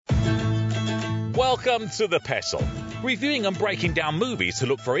Welcome to The Pestle, reviewing and breaking down movies to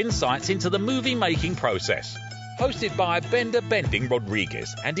look for insights into the movie-making process. Hosted by Bender Bending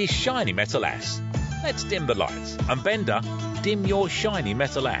Rodriguez and his shiny metal ass. Let's dim the lights, and Bender, dim your shiny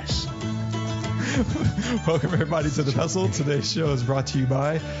metal ass. Welcome everybody to The Pestle. Today's show is brought to you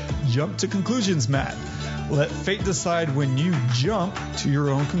by Jump to Conclusions Mat. Let fate decide when you jump to your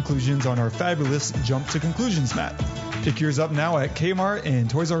own conclusions on our fabulous Jump to Conclusions mat. Pick yours up now at Kmart and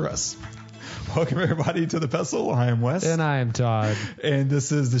Toys R Us. Welcome everybody to The Pestle. I am Wes. And I am Todd. And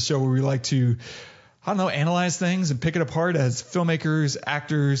this is the show where we like to, analyze things and pick it apart as filmmakers,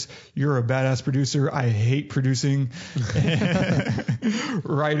 actors. You're a badass producer. I hate producing.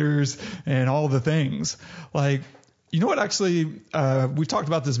 Writers and all the things. Like, you know what, actually, we've talked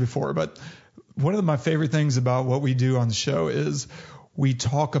about this before, but one of my favorite things about what we do on the show is we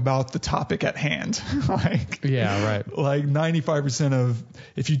talk about the topic at hand. Yeah, right. Like 95% of,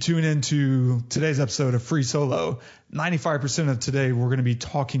 if you tune into today's episode of Free Solo, 95% of today we're going to be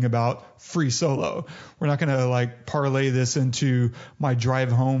talking about Free Solo. We're not going to parlay this into my drive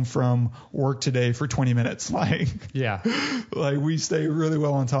home from work today for 20 minutes. We stay really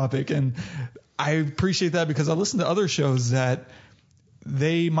well on topic, and I appreciate that because I listen to other shows that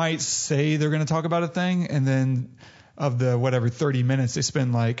they might say they're going to talk about a thing, and then of the 30 minutes, they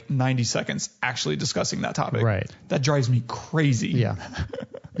spend 90 seconds actually discussing that topic. Right. That drives me crazy. Yeah.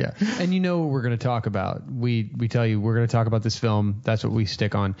 Yeah. And you know what we're going to talk about. We tell you we're going to talk about this film. That's what we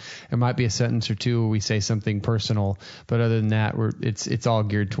stick on. There might be a sentence or two where we say something personal, but other than that, it's all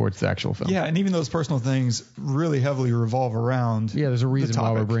geared towards the actual film. Yeah. And even those personal things really heavily revolve around. Yeah. There's a reason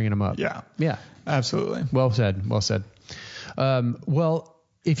why we're bringing them up. Yeah. Yeah. Absolutely. Well said. Well said. Well,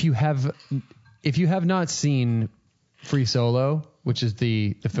 if you have not seen Free Solo, which is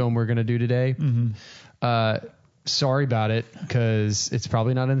the film we're going to do today. Mm-hmm. Sorry about it, because it's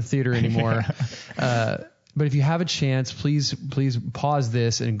probably not in the theater anymore. But if you have a chance, please pause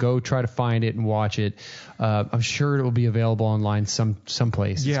this and go try to find it and watch it. I'm sure it will be available online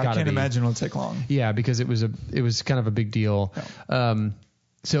someplace. Yeah, I can't imagine it'll take long. Yeah, because it was kind of a big deal. Yeah.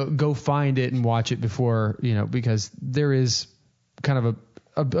 So go find it and watch it before, because there is kind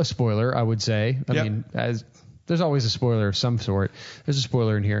of a spoiler, I would say. I mean, there's always a spoiler of some sort. There's a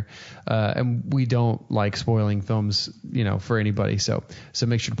spoiler in here. And we don't like spoiling films, for anybody. So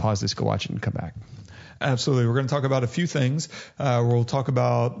make sure to pause this, go watch it, and come back. Absolutely. We're going to talk about a few things. We'll talk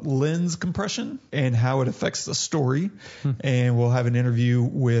about lens compression and how it affects the story. And we'll have an interview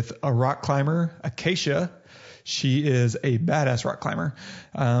with a rock climber, Acacia. She is a badass rock climber.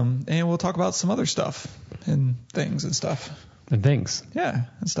 And we'll talk about some other stuff and things and stuff. And things. Yeah,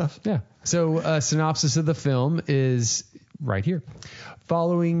 and stuff. Yeah. So synopsis of the film is right here.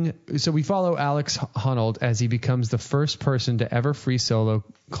 We follow Alex Honnold as he becomes the first person to ever free solo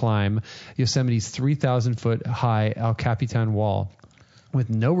climb Yosemite's 3,000 foot high El Capitan wall. With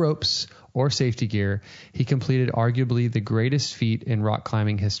no ropes or safety gear, he completed arguably the greatest feat in rock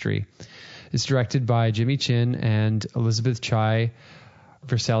climbing history. It's directed by Jimmy Chin and Elizabeth Chai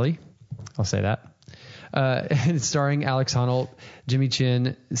Verselli. I'll say that. And it's starring Alex Honnold, Jimmy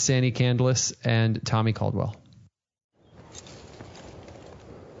Chin, Sandy Candelas, and Tommy Caldwell.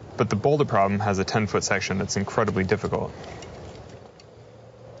 But the boulder problem has a 10-foot section that's incredibly difficult.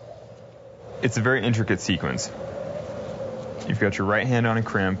 It's a very intricate sequence. You've got your right hand on a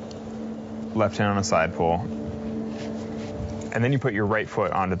crimp, left hand on a side pull, and then you put your right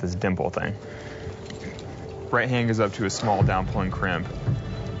foot onto this dimple thing. Right hand goes up to a small down pulling crimp.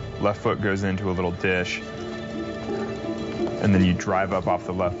 Left foot goes into a little dish, and then you drive up off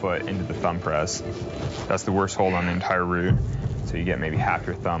the left foot into the thumb press. That's the worst hold on the entire route, so you get maybe half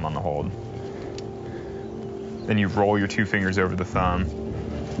your thumb on the hold. Then you roll your two fingers over the thumb,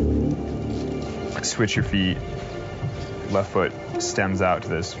 switch your feet, left foot stems out to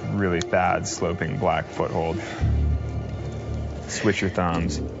this really bad sloping black foothold. Switch your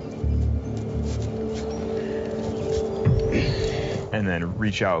thumbs. And then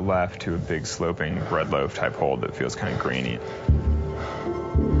reach out left to a big sloping bread loaf type hold that feels kind of grainy.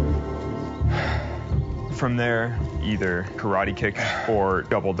 From there, either karate kick or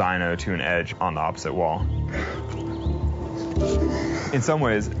double dyno to an edge on the opposite wall. In some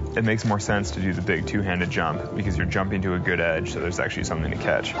ways, it makes more sense to do the big two-handed jump because you're jumping to a good edge, so there's actually something to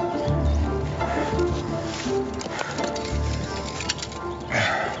catch.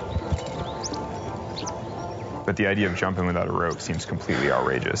 But the idea of jumping without a rope seems completely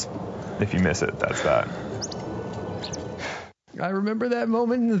outrageous. If you miss it, that's that. I remember that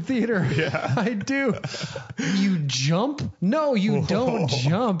moment in the theater. Yeah. I do. You jump? No, you don't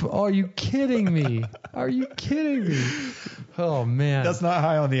jump. Are you kidding me? Are you kidding me? Oh man, That's not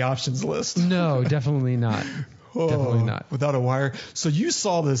high on the options list. no, definitely not. Definitely not. Without a wire. So you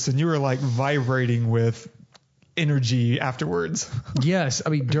saw this and you were like vibrating with energy afterwards. Yes, I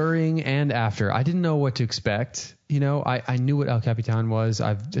mean during and after. I didn't know what to expect. I knew what El Capitan was.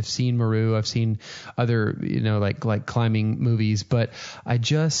 I've seen Meru. I've seen other like climbing movies, but I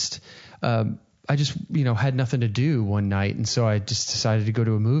just had nothing to do one night, and so I just decided to go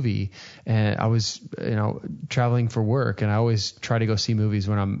to a movie. And I was traveling for work, and I always try to go see movies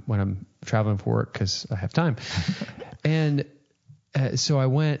when I'm traveling for work because I have time. And so I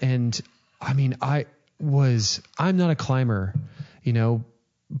went, and I mean I'm not a climber,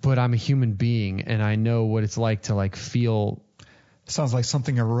 but I'm a human being, and I know what it's like to like feel. Sounds like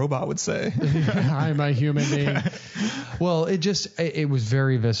something a robot would say. I'm a human being. Well, it was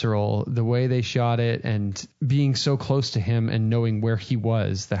very visceral. The way they shot it and being so close to him and knowing where he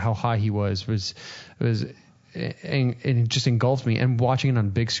was, how high he was and it just engulfed me. And watching it on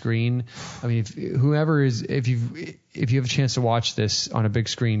big screen. I mean, if you have a chance to watch this on a big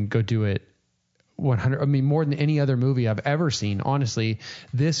screen, go do it. 100. I mean, more than any other movie I've ever seen. Honestly,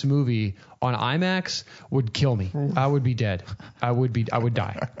 this movie on IMAX would kill me. I would be dead. I would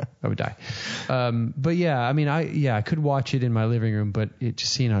die. But yeah, I mean, I could watch it in my living room, but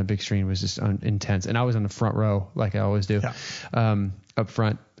seeing it on a big screen was just intense. And I was on the front row, like I always do, up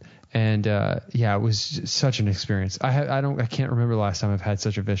front. And it was such an experience. I can't remember the last time I've had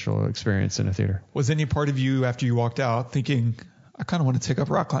such a visceral experience in a theater. Was any part of you after you walked out thinking, I kind of want to take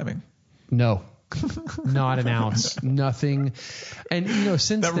up rock climbing? No. Not an ounce, nothing. And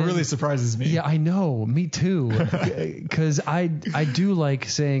since that then, really surprises me. Yeah, I know, me too. Because I do like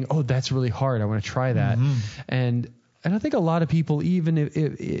saying, oh, that's really hard, I want to try that. Mm-hmm. And I think a lot of people,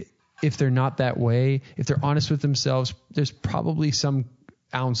 even if they're not that way, if they're honest with themselves, there's probably some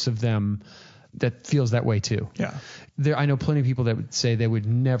ounce of them that feels that way too. Yeah. I know plenty of people that would say they would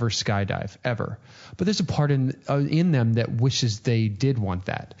never skydive ever, but there's a part in them that wishes they did want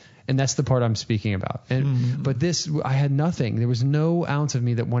that. And that's the part I'm speaking about. But this, I had nothing. There was no ounce of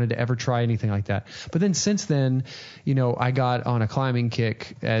me that wanted to ever try anything like that. But then since then, I got on a climbing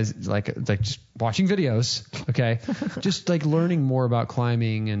kick as like just watching videos. Okay. Just like learning more about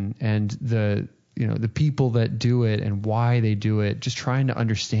climbing and the people that do it and why they do it, just trying to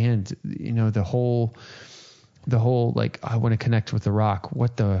understand, the whole, like, I want to connect with the rock.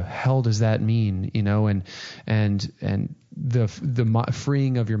 What the hell does that mean? And the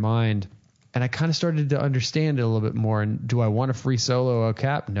freeing of your mind. And I kind of started to understand it a little bit more. And do I want to free solo a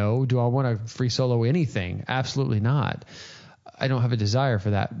cap? No. Do I want to free solo anything? Absolutely not. I don't have a desire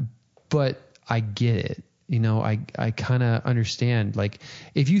for that, but I get it. I kind of understand. Like,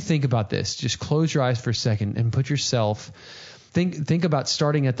 if you think about this, just close your eyes for a second and put yourself, think about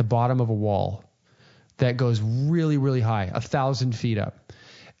starting at the bottom of a wall that goes really, really high, 1,000 feet up.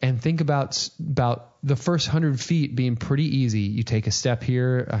 And think about the first 100 feet being pretty easy. You take a step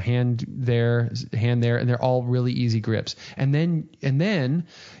here, a hand there, and they're all really easy grips. And then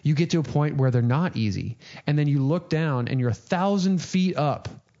you get to a point where they're not easy. And then you look down and you're 1,000 feet up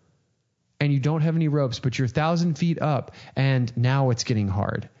and you don't have any ropes, but you're 1,000 feet up and now it's getting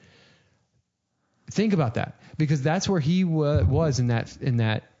hard. Think about that, because that's where he was in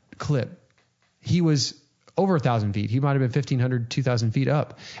that clip. He was over 1,000 feet. He might have been 1,500, 2,000 feet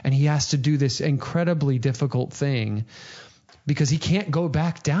up. And he has to do this incredibly difficult thing because he can't go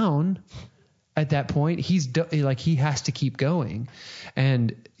back down at that point. He has to keep going.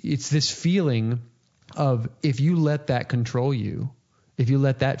 And it's this feeling of, if you let that control you, if you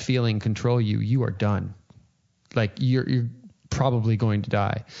let that feeling control you, you are done. Like, you're probably going to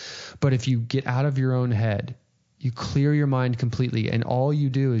die. But if you get out of your own head, you clear your mind completely, and all you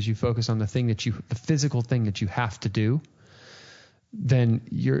do is you focus on the physical thing that you have to do, then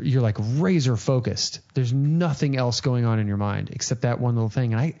you're like razor focused. There's nothing else going on in your mind except that one little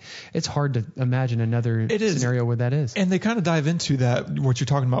thing. And it's hard to imagine another scenario where that is. And they kind of dive into that, what you're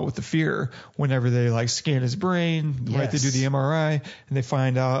talking about with the fear, whenever they like scan his brain, yes. Right? They do the MRI and they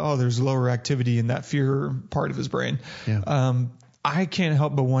find out, there's lower activity in that fear part of his brain. Yeah. I can't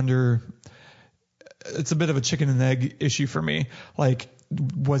help but wonder, it's a bit of a chicken and egg issue for me. Like,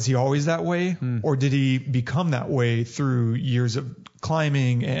 was he always that way, or did he become that way through years of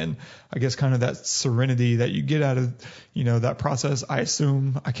climbing and I guess kind of that serenity that you get out of, that process? I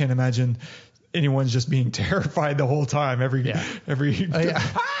can't imagine anyone's just being terrified the whole time.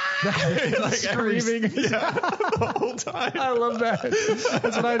 like Screaming. the whole time. I love that.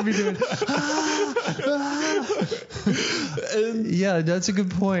 That's what I'd be doing. Yeah, that's a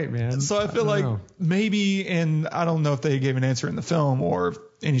good point, man. So I feel like maybe, and I don't know if they gave an answer in the film or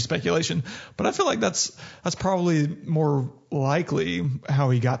any speculation, but I feel like that's probably more likely how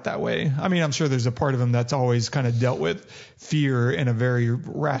he got that way. I mean, I'm sure there's a part of him that's always kind of dealt with fear in a very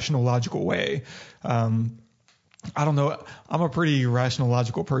rational, logical way. I don't know. I'm a pretty rational,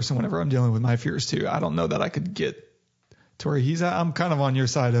 logical person whenever I'm dealing with my fears too. I don't know that I could get to where he's at. I'm kind of on your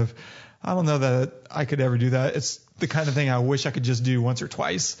side of, I don't know that I could ever do that. It's the kind of thing I wish I could just do once or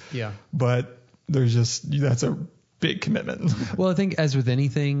twice. Yeah. But that's a big commitment. Well, I think as with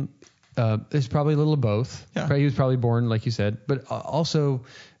anything, there's probably a little of both. Yeah. Right? He was probably born, like you said, but also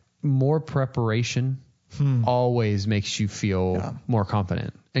more preparation always makes you feel more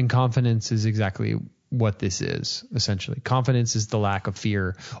confident. And confidence is exactly what this is, essentially. Confidence is the lack of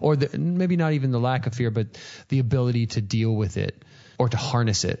fear, or maybe not even the lack of fear, but the ability to deal with it or to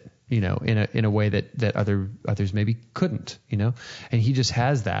harness it, in a way that others maybe couldn't, and he just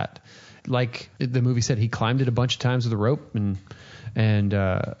has that. Like the movie said, he climbed it a bunch of times with a rope and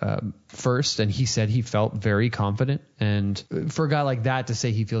first, and he said he felt very confident. And for a guy like that to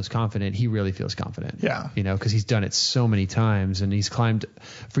say he feels confident, he really feels confident. Yeah. Because he's done it so many times, and he's climbed,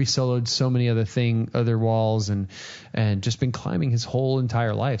 free soloed so many other walls, and just been climbing his whole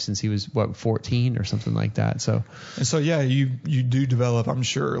entire life since he was 14 or something like that. So yeah, you do develop, I'm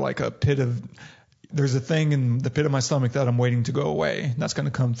sure, like there's a thing in the pit of my stomach that I'm waiting to go away. And that's going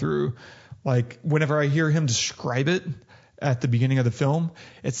to come through. Like whenever I hear him describe it at the beginning of the film,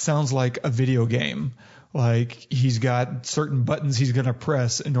 it sounds like a video game. Like he's got certain buttons he's going to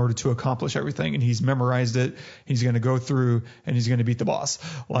press in order to accomplish everything. And he's memorized it. He's going to go through and he's going to beat the boss.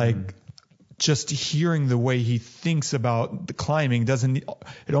 Like just hearing the way he thinks about the climbing it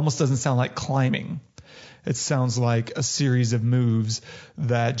almost doesn't sound like climbing. It sounds like a series of moves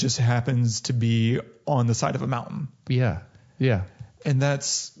that just happens to be on the side of a mountain. Yeah. Yeah. And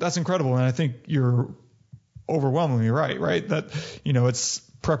that's incredible. And I think you're overwhelmingly right? That, it's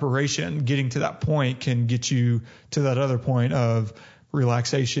preparation. Getting to that point can get you to that other point of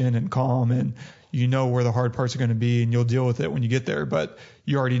relaxation and calm, and where the hard parts are going to be, and you'll deal with it when you get there, but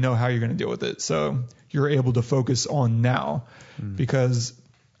you already know how you're going to deal with it. So you're able to focus on now because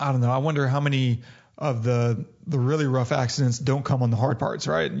I don't know. I wonder how many of the really rough accidents don't come on the hard parts,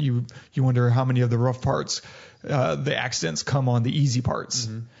 right? You wonder how many of the rough parts, the accidents come on the easy parts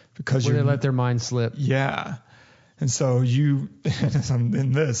because they let their mind slip. Yeah. And so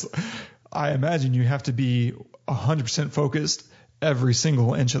in this, I imagine you have to be 100% focused every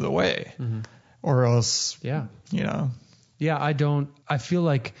single inch of the way or else, Yeah, I feel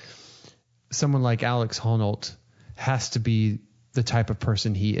like someone like Alex Honnold has to be the type of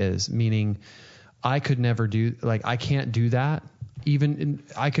person he is, meaning I could never I can't do that.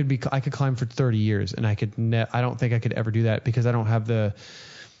 I could climb for 30 years and I don't think I could ever do that because I don't have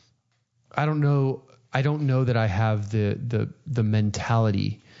I don't know that I have the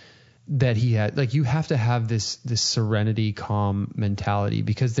mentality that he had. Like you have to have this serenity, calm mentality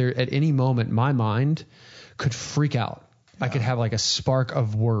because at any moment my mind could freak out. Yeah. I could have like a spark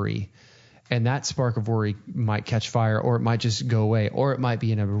of worry. And that spark of worry might catch fire, or it might just go away, or it might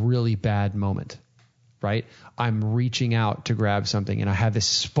be in a really bad moment, right? I'm reaching out to grab something, and I have this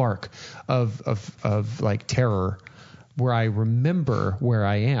spark of like terror where I remember where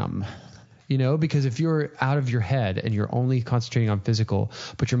I am, because if you're out of your head and you're only concentrating on physical,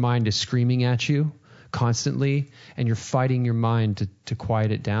 but your mind is screaming at you constantly, and you're fighting your mind to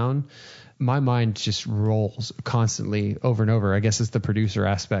quiet it down. My mind just rolls constantly over and over. I guess it's the producer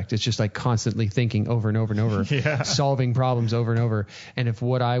aspect. It's just like constantly thinking over and over and over, solving problems over and over. And if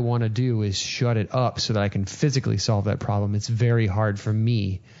what I want to do is shut it up so that I can physically solve that problem, it's very hard for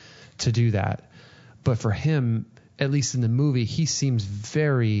me to do that. But for him, at least in the movie, he seems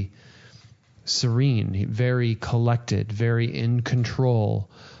very serene, very collected, very in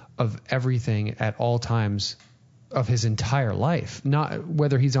control of everything at all times of his entire life, not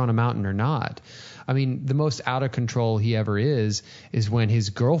whether he's on a mountain or not. I mean, the most out of control he ever is when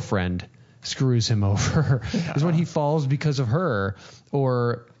his girlfriend screws him over, is when he falls because of her,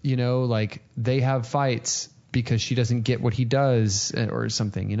 or, like they have fights because she doesn't get what he does or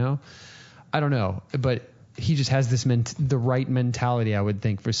something, I don't know, but he just has this the right mentality, I would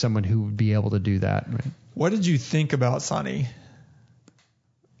think, for someone who would be able to do that. Right? What did you think about Sonny?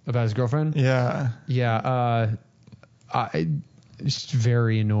 About his girlfriend? Yeah. Yeah. It's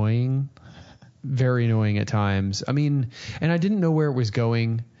very annoying at times. I mean, and I didn't know where it was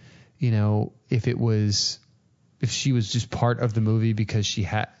going, if it was if she was just part of the movie because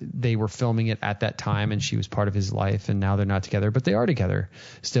they were filming it at that time and she was part of his life, and now they're not together, but they are together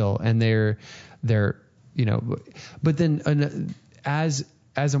still, and they're but then as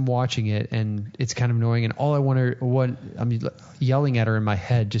I'm watching it, and it's kind of annoying, and all I'm yelling at her in my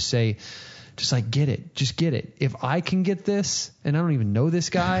head, just like, get it. Just get it. If I can get this, and I don't even know this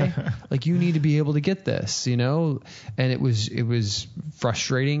guy, like, you need to be able to get this, And it was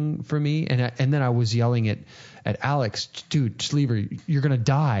frustrating for me. And then I was yelling at Alex, dude, just leave her. You're going to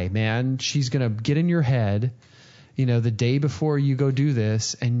die, man. She's going to get in your head, the day before you go do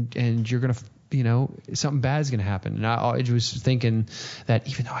this, and you're going to, something bad is going to happen. And I was thinking that,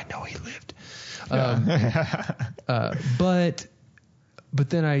 even though I know he lived, but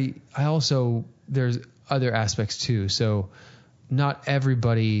then I also, there's other aspects too. So not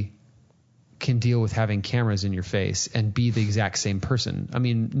everybody can deal with having cameras in your face and be the exact same person. I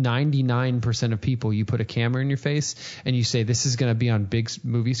mean, 99% of people, you put a camera in your face and you say, this is going to be on big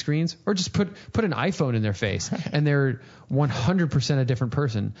movie screens, or just put an iPhone in their face and they're 100% a different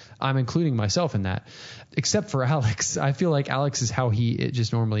person. I'm including myself in that, except for Alex. I feel like Alex is how it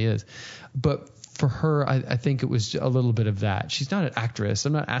just normally is. But for her, I think it was a little bit of that. She's not an actress.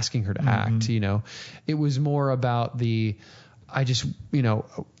 I'm not asking her to act, It was more about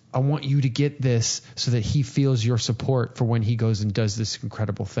I want you to get this so that he feels your support for when he goes and does this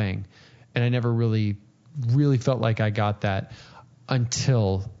incredible thing. And I never really, really felt like I got that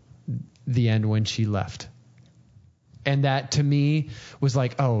until the end when she left. And that to me was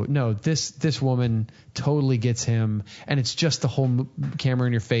like, oh no, this woman totally gets him, and it's just the whole camera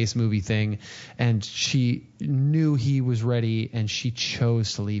in your face movie thing. And she knew he was ready, and she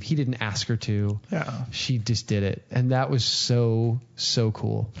chose to leave. He didn't ask her to. Yeah. She just did it, and that was so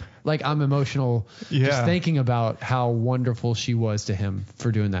cool. Like, I'm emotional just thinking about how wonderful she was to him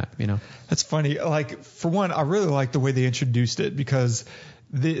for doing that. That's funny. Like, for one, I really like the way they introduced it, because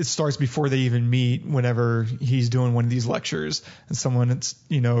it starts before they even meet. Whenever he's doing one of these lectures and someone,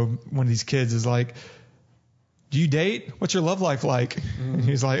 one of these kids is like, do you date? What's your love life like? And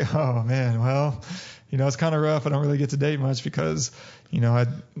he's like, oh man, well, it's kind of rough. I don't really get to date much because, I'm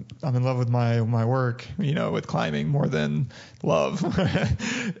in love with my work, with climbing more than love.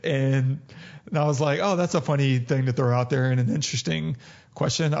 And I was like, oh, that's a funny thing to throw out there and an interesting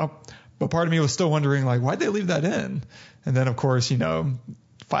question. But part of me was still wondering, like, why'd they leave that in? And then, of course,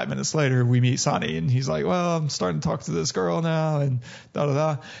 5 minutes later, we meet Sonny, and he's like, well, I'm starting to talk to this girl now, and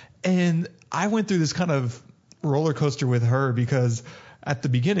da-da-da. And I went through this kind of roller coaster with her, because at the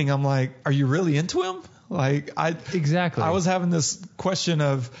beginning, I'm like, are you really into him? Like, Exactly. I was having this question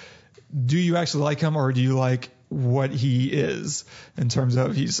of, do you actually like him, or do you like what he is, in terms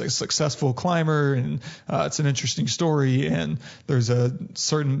of he's a successful climber, and it's an interesting story, and there's a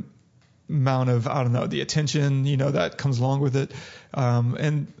certain amount of, the attention, that comes along with it.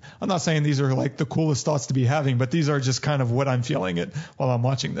 And I'm not saying these are like the coolest thoughts to be having, but these are just kind of what I'm feeling it while I'm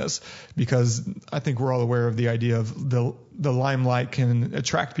watching this, because I think we're all aware of the idea of the limelight can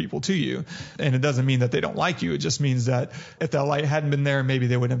attract people to you. And it doesn't mean that they don't like you. It just means that if that light hadn't been there, maybe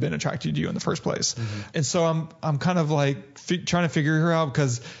they wouldn't have been attracted to you in the first place. Mm-hmm. And so I'm kind of like trying to figure her out,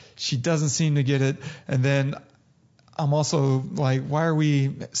 because she doesn't seem to get it. And then I'm also like, why are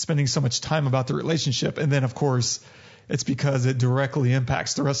we spending so much time about the relationship? And then, of course, it's because it directly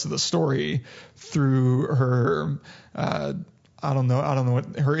impacts the rest of the story through her, I don't know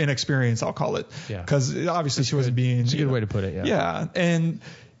what her inexperience, I'll call it. Yeah. Because obviously she wasn't being. It's a good way to put it. Yeah. Yeah. And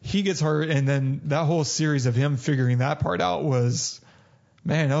he gets hurt. And then that whole series of him figuring that part out was,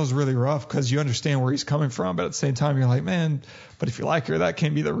 man, that was really rough, because you understand where he's coming from. But at the same time, you're like, man, but if you like her, that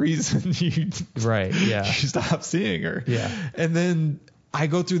can't be the reason you stop seeing her. Yeah. And then I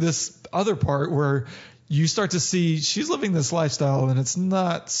go through this other part where you start to see she's living this lifestyle, and it's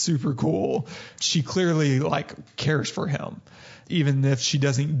not super cool. She clearly cares for him, even if she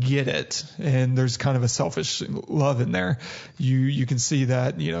doesn't get it. And there's kind of a selfish love in there. You can see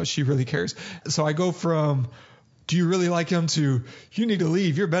that, she really cares. So I go from, do you really like him, to, you need to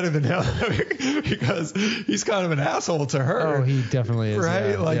leave, you're better than him, because he's kind of an asshole to her. Oh, he definitely is.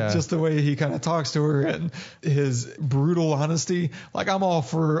 Right? Just the way he kind of talks to her, and his brutal honesty. Like, I'm all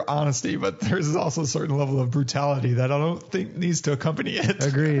for honesty, but there's also a certain level of brutality that I don't think needs to accompany it.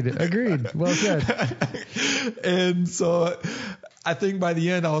 Agreed. Well said. And so I think by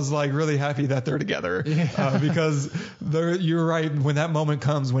the end I was like really happy that they're together because you're right. When that moment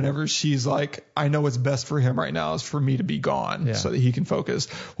comes, whenever she's like, I know what's best for him right now is for me to be gone so that he can focus,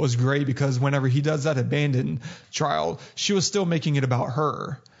 was great, because whenever he does that abandon trial, she was still making it about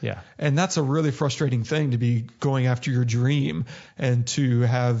her. Yeah. And that's a really frustrating thing, to be going after your dream and to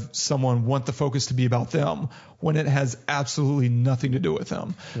have someone want the focus to be about them when it has absolutely nothing to do with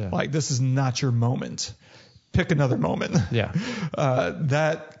them. Yeah. Like, this is not your moment. Pick another moment. Yeah.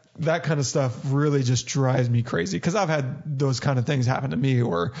 That kind of stuff really just drives me crazy, because I've had those kind of things happen to me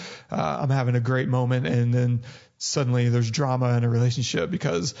where I'm having a great moment and then suddenly there's drama in a relationship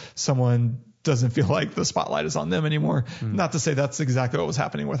because someone doesn't feel like the spotlight is on them anymore. Not to say that's exactly what was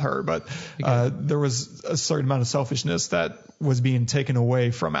happening with her, but there was a certain amount of selfishness that was being taken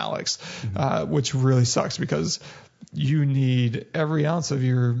away from Alex, which really sucks, because you need every ounce of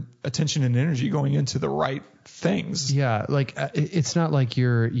your attention and energy going into the right things. Yeah, like it's not like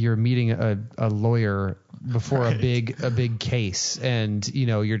you're meeting a lawyer before a big case and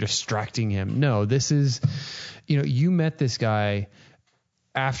you're distracting him. No, this is you met this guy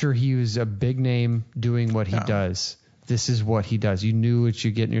after he was a big name doing what he does. This is what he does. You knew what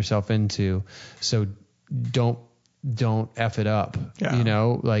you're getting yourself into. So don't F it up,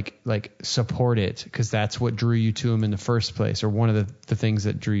 like support it, because that's what drew you to him in the first place, or one of the things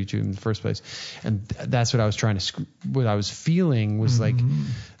that drew you to him in the first place. And that's what I was what I was feeling was like,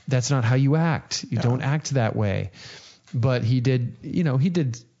 that's not how you act. You don't act that way. But he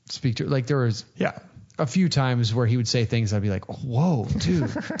did speak to, like, there was a few times where he would say things I'd be like, oh, whoa,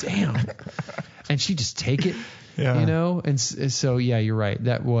 dude, damn. And she'd just take it, and so, yeah, you're right.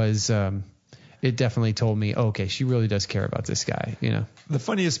 That was, it definitely told me, okay, she really does care about this guy, The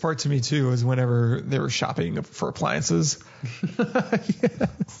funniest part to me too was whenever they were shopping for appliances.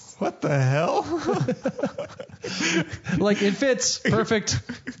 What the hell? Like, it fits perfect.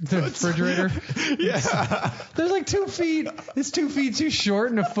 The refrigerator. Yeah. There's like 2 feet. It's 2 feet too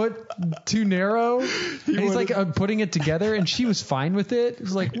short and a foot too narrow. And he's like putting it together, and she was fine with it.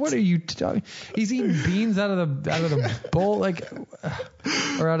 It's like, what are you talking? He's eating beans out of the bowl, like,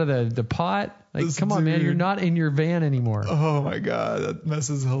 or out of the pot. Like, this come on, man, you're not in your van anymore. Oh my God, that mess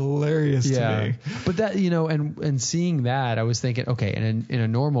is hilarious to me. But that, and seeing that, I was thinking, okay, in a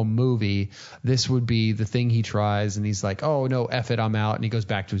normal movie, this would be the thing he tries, and he's like, oh no, F it, I'm out, and he goes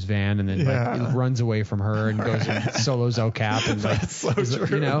back to his van, and then like runs away from her and goes and solos El Cap, and like, that's so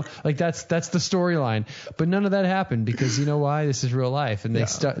true. Like that's the storyline. But none of that happened, because you know why? This is real life, and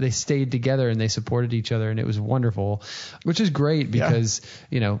they stayed together and they supported each other, and it was wonderful, which is great, because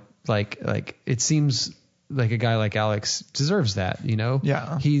like it seems like a guy like Alex deserves that,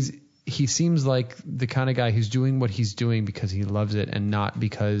 Yeah. He seems like the kind of guy who's doing what he's doing because he loves it, and not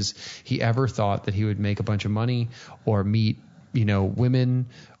because he ever thought that he would make a bunch of money or meet, women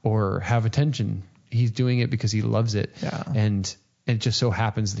or have attention. He's doing it because he loves it. Yeah. And it just so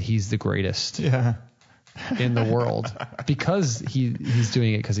happens that he's the greatest in the world because he's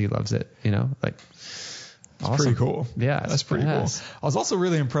doing it because he loves it, like. Awesome. Pretty cool. Yeah, that's pretty cool. I was also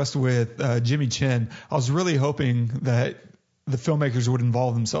really impressed with Jimmy Chin. I was really hoping that the filmmakers would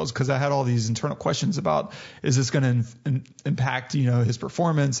involve themselves, because I had all these internal questions about, is this going to impact, his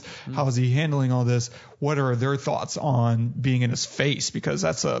performance? How is he handling all this? What are their thoughts on being in his face? Because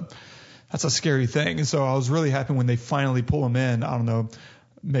that's a scary thing. And so I was really happy when they finally pull him in. I don't know,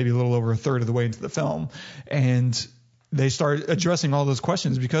 maybe a little over a third of the way into the film, and they start addressing all those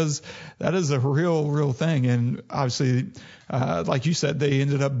questions, because that is a real thing. And obviously, like you said, they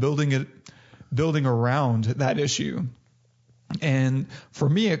ended up building around that issue. And for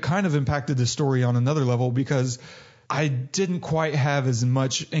me, it kind of impacted the story on another level, because I didn't quite have as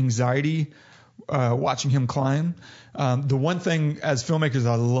much anxiety watching him climb. The one thing as filmmakers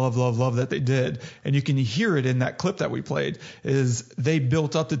I love that they did, and you can hear it in that clip that we played, is they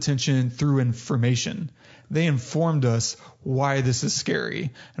built up the tension through information. They informed us why this is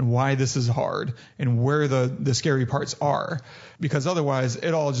scary and why this is hard and where the scary parts are, because otherwise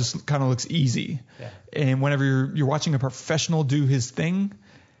it all just kind of looks easy. Yeah. And whenever you're watching a professional do his thing,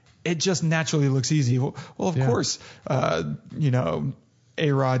 it just naturally looks easy. Well, of course,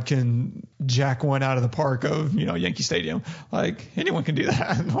 A-Rod can jack one out of the park of, Yankee Stadium. Like, anyone can do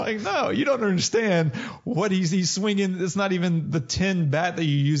that. Like, no, you don't understand what he's swinging. It's not even the tin bat that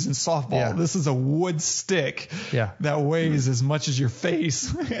you use in softball. Yeah. This is a wood stick that weighs as much as your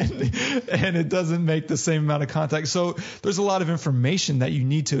face, and it doesn't make the same amount of contact. So there's a lot of information that you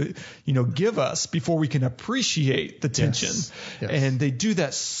need to, give us before we can appreciate the tension. Yes. And they do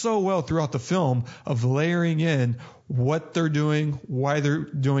that so well throughout the film, of layering in what they're doing, why they're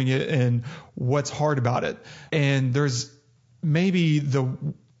doing it, and what's hard about it. And there's maybe the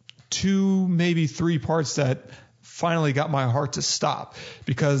 2, maybe 3 parts that finally got my heart to stop,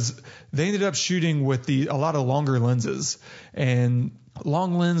 because they ended up shooting with a lot of longer lenses, and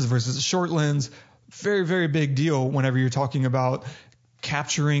long lens versus a short lens, very, very big deal whenever you're talking about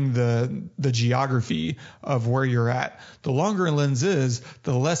capturing the geography of where you're at. The longer a lens is,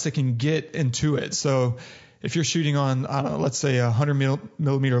 the less it can get into it. So if you're shooting on, I don't know, let's say a 100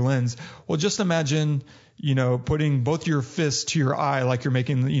 millimeter lens, well, just imagine, putting both your fists to your eye like you're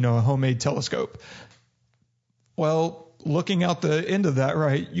making, a homemade telescope. Well, looking out the end of that,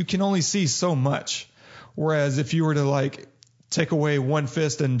 right, you can only see so much. Whereas if you were to take away one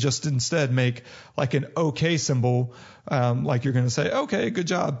fist and just instead make like an OK symbol, like you're going to say, okay, good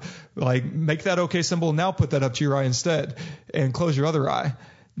job. Like make that OK symbol. Now put that up to your eye instead and close your other eye.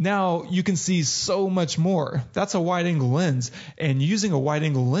 Now you can see so much more. That's a wide angle lens, and using a wide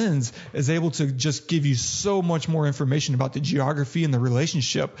angle lens is able to just give you so much more information about the geography and the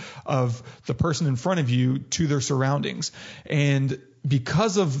relationship of the person in front of you to their surroundings. And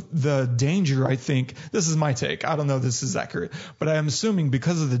because of the danger, I think, this is my take, I don't know if this is accurate, but I am assuming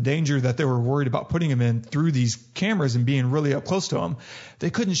because of the danger that they were worried about putting him in through these cameras and being really up close to him, they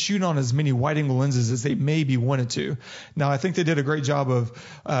couldn't shoot on as many wide angle lenses as they maybe wanted to. Now, I think they did a great job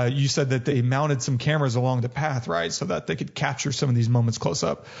of, you said that they mounted some cameras along the path, right, so that they could capture some of these moments close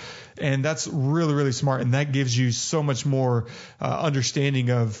up. And that's really, really smart. And that gives you so much more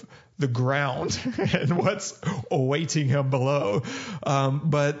understanding of the ground and what's awaiting him below.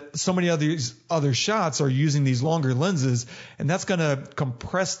 But so many other shots are using these longer lenses, and that's going to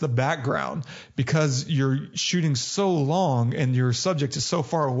compress the background because you're shooting so long and your subject is so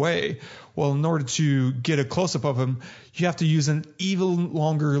far away. Well, in order to get a close-up of him, you have to use an even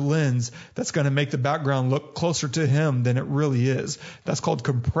longer lens that's going to make the background look closer to him than it really is. That's called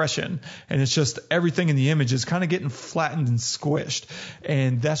compression. And it's just everything in the image is kind of getting flattened and squished.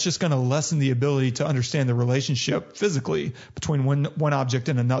 And that's just going to lessen the ability to understand the relationship physically between one object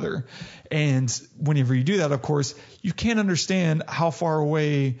and another. And whenever you do that, of course, you can't understand how far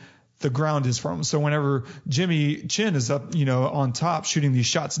away the ground is from. So whenever Jimmy Chin is up, on top shooting these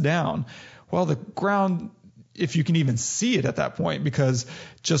shots down, well, the ground, if you can even see it at that point, because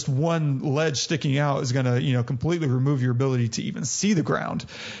just one ledge sticking out is going to, completely remove your ability to even see the ground,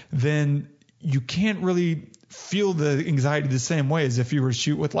 then you can't really feel the anxiety the same way as if you were to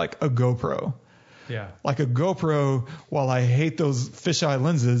shoot with like a GoPro. Yeah. Like a GoPro, while I hate those fisheye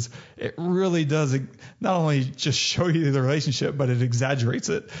lenses, it really does not only just show you the relationship, but it exaggerates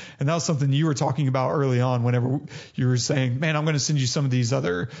it. And that was something you were talking about early on whenever you were saying, man, I'm going to send you some of these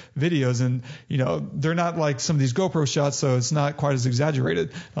other videos. And, they're not like some of these GoPro shots, so it's not quite as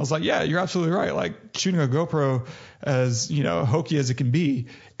exaggerated. And I was like, yeah, you're absolutely right. Like shooting a GoPro, as, hokey as it can be,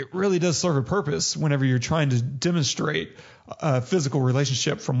 it really does serve a purpose whenever you're trying to demonstrate a physical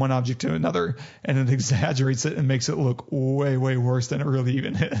relationship from one object to another, and it exaggerates it and makes it look way, way worse than it really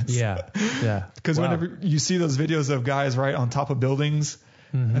even is. Yeah. Yeah. Because whenever you see those videos of guys right on top of buildings,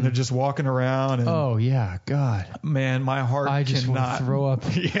 and they're just walking around. And, oh yeah. God, man, my heart I just cannot want to throw up.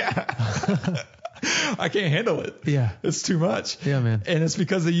 Yeah. I can't handle it. Yeah. It's too much. Yeah, man. And it's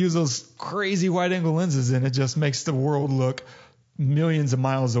because they use those crazy wide angle lenses, and it just makes the world look millions of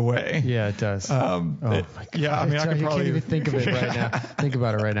miles away. Yeah, it does. My God. Yeah, I mean, I can't even think of it right now. Think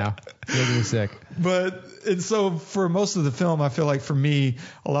about it right now. It's making me sick. And so for most of the film, I feel like for me,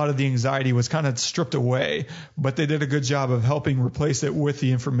 a lot of the anxiety was kind of stripped away, but they did a good job of helping replace it with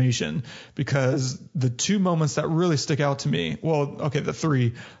the information, because the 2 moments that really stick out to me, the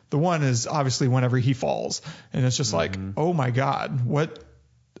 3, the one is obviously whenever he falls, and it's just like, oh my God, what?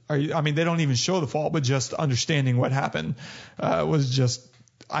 They don't even show the fall, but just understanding what happened was just,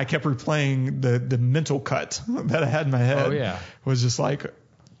 I kept replaying the mental cut that I had in my head. Oh, yeah. Was just like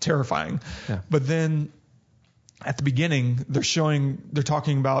terrifying. Yeah. But then at the beginning, they're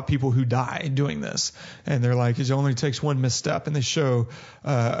talking about people who die doing this. And they're like, it only takes one misstep. And they show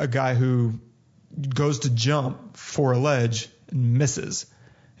a guy who goes to jump for a ledge and misses.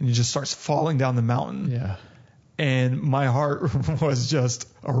 And he just starts falling down the mountain. Yeah. And my heart was just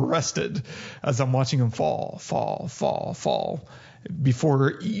arrested as I'm watching him fall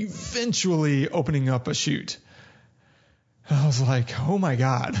before eventually opening up a chute. And I was like, oh my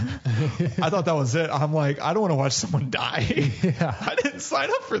God. I thought that was it. I'm like, I don't want to watch someone die. Yeah. I didn't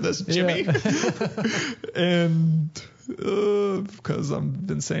sign up for this, Jimmy. Yeah. And because I've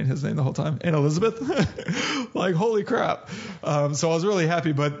been saying his name the whole time. And Elizabeth, like, holy crap. So I was really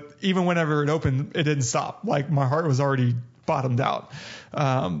happy, but even whenever it opened, it didn't stop. Like, my heart was already bottomed out.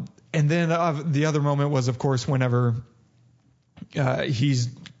 And then the other moment was, of course, whenever he's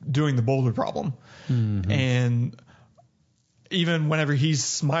doing the boulder problem. Mm-hmm. And even whenever he's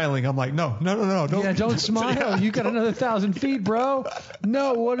smiling, I'm like, no, don't smile. Yeah, You got another 1,000 feet, bro.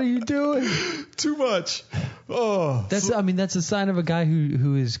 No, what are you doing? too much. Oh, That's a sign of a guy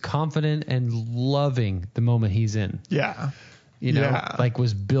who is confident and loving the moment he's in. yeah. Like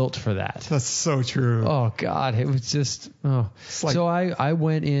was built for that. That's so true. Oh God, it was just. Oh. like- So I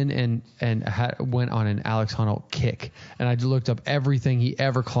went in and went on an Alex Honnold kick, and I looked up everything he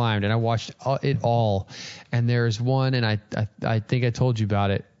ever climbed, and I watched it all. And there's one, and I think I told you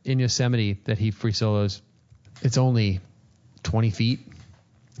about it in Yosemite that he free solos. It's only 20 feet.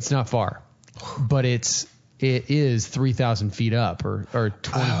 It's not far, but it is 3,000 feet up or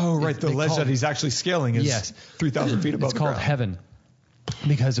 20. Oh, right. The ledge that he's actually scaling is 3,000 feet above It's the called ground. Heaven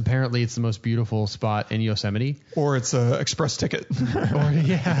because apparently it's the most beautiful spot in Yosemite. Or it's a express ticket. Or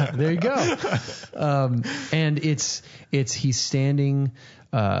there you go. And he's standing.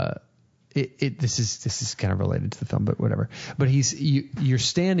 This is kind of related to the film, but whatever. But you're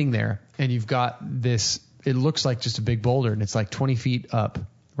standing there and you've got this. It looks like just a big boulder, and it's like 20 feet up,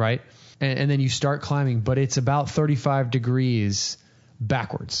 right? And then you start climbing, but it's about 35 degrees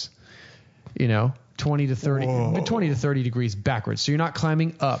backwards. 20 to 30 degrees backwards. So you're not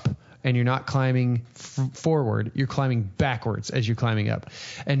climbing up and you're not climbing forward. You're climbing backwards as you're climbing up.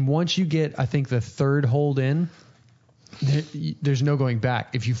 And once you get, I think, the third hold in, there's no going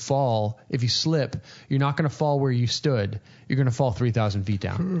back. If you slip, you're not going to fall where you stood. You're going to fall 3,000 feet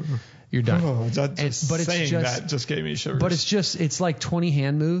down. You're done. Oh, that just gave me shivers. But it's like 20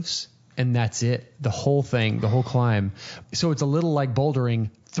 hand moves. And that's it. The whole thing, the whole climb. So it's a little like bouldering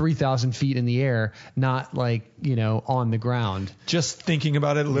 3,000 feet in the air, not like, on the ground. Just thinking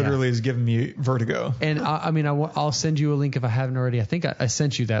about it literally is giving me vertigo. And I'll send you a link if I haven't already. I think I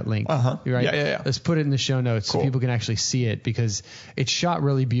sent you that link. Uh-huh. Right? Yeah. Let's put it in the show notes so people can actually see it, because it's shot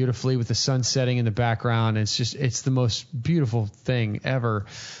really beautifully with the sun setting in the background. And it's the most beautiful thing ever.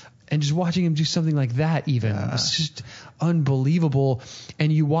 And just watching him do something like that, it's just unbelievable.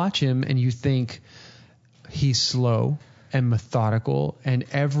 And you watch him and you think he's slow and methodical, and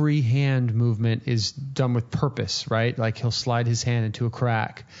every hand movement is done with purpose, right? Like he'll slide his hand into a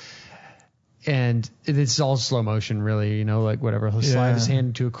crack, and it's all slow motion, really, like whatever. He'll slide his hand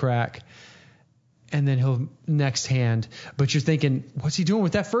into a crack, and then he'll next hand. But you're thinking, what's he doing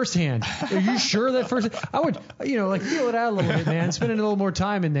with that first hand? Are you sure that first? I would, feel it out a little bit, man. Spending a little more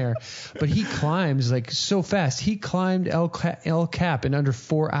time in there. But he climbs like so fast. He climbed El Cap in under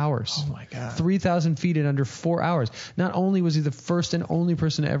 4 hours. Oh my God. 3,000 feet in under 4 hours. Not only was he the first and only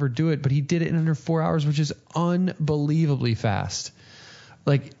person to ever do it, but he did it in under 4 hours, which is unbelievably fast.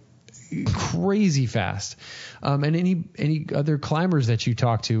 Like crazy fast. And any other climbers that you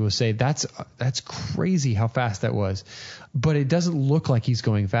talk to will say that's crazy how fast that was. But it doesn't look like he's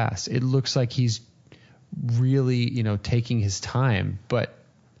going fast. It looks like he's really, taking his time. But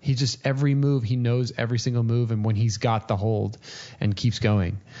he just, every move, he knows every single move, and when he's got the hold and keeps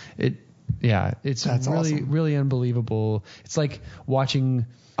going. That's really awesome. Really unbelievable. It's like watching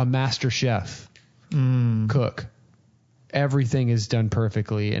a master chef cook. Everything is done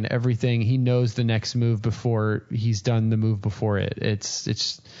perfectly, and everything, he knows the next move before he's done the move before it.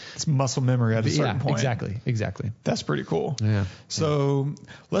 It's muscle memory at a certain point. Exactly. That's pretty cool. Yeah. So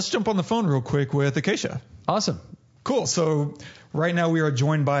let's jump on the phone real quick with Acacia. Awesome. Cool. So right now we are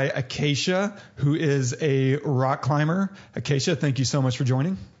joined by Acacia, who is a rock climber. Acacia, thank you so much for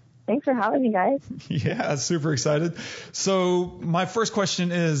joining. Thanks for having me, guys. Yeah, super excited. So my first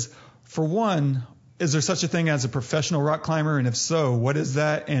question is, for one, is there such a thing as a professional rock climber? And if so, what is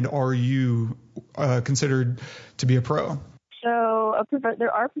that? And are you considered to be a pro? So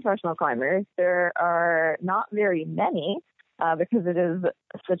there are professional climbers. There are not very many because it is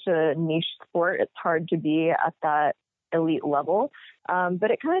such a niche sport. It's hard to be at that elite level. But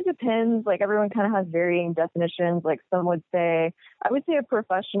it kind of depends. Like everyone kind of has varying definitions. Like I would say a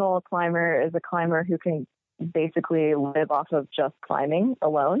professional climber is a climber who can basically live off of just climbing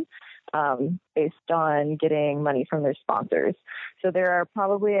alone. Based on getting money from their sponsors. So there are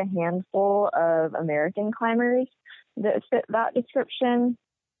probably a handful of American climbers that fit that description.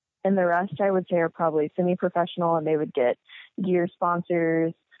 And the rest, I would say, are probably semi-professional, and they would get gear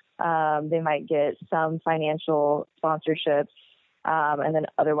sponsors. They might get some financial sponsorships. And then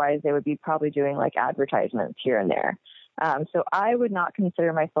otherwise, they would be probably doing like advertisements here and there. So I would not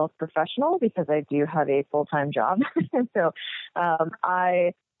consider myself professional because I do have a full-time job. And so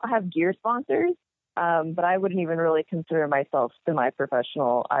I have gear sponsors, but I wouldn't even really consider myself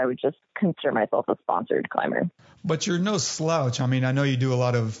semi-professional. I would just consider myself a sponsored climber. But you're no slouch. I mean, I know you do a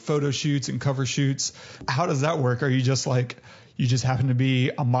lot of photo shoots and cover shoots. How does that work? Are you just you just happen to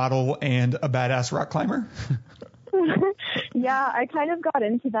be a model and a badass rock climber? Yeah, I kind of got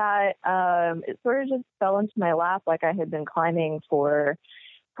into that. It sort of just fell into my lap. Like I had been climbing for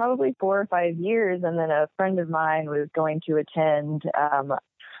probably 4 or 5 years, and then a friend of mine was going to attend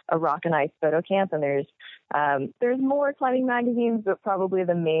a rock and ice photo camp. And there's more climbing magazines, but probably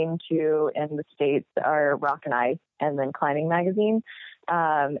the main two in the States are Rock and Ice and then Climbing Magazine.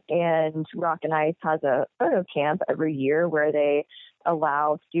 And Rock and Ice has a photo camp every year where they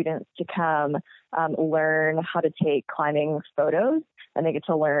allow students to come learn how to take climbing photos, and they get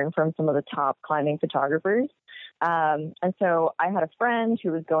to learn from some of the top climbing photographers. And so I had a friend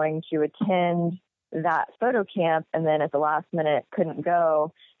who was going to attend that photo camp, and then at the last minute couldn't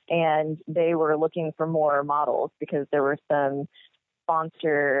go, and they were looking for more models because there were some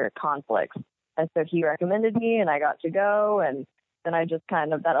sponsor conflicts. And so he recommended me, and I got to go, and then I just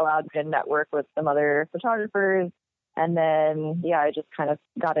that allowed me to network with some other photographers. And then, I just kind of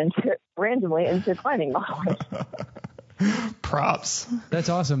got randomly into climbing modeling. Props. That's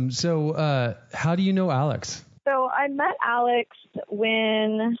awesome. So how do you know Alex? So I met Alex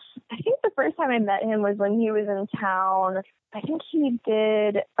I think the first time I met him was when he was in town. I think he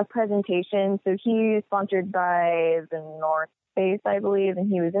did a presentation. So he's sponsored by the North Face, I believe, and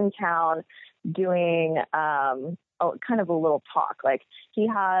he was in town doing kind of a little talk. Like he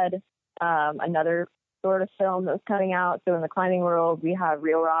had another sort of film that was coming out. So in the climbing world, we have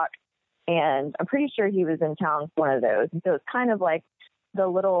Real Rock, and I'm pretty sure he was in town for one of those. And so it's kind of like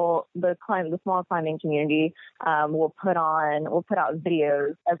the small climbing community will put out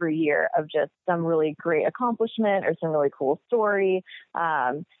videos every year of just some really great accomplishment or some really cool story.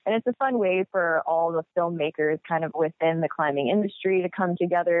 And it's a fun way for all the filmmakers kind of within the climbing industry to come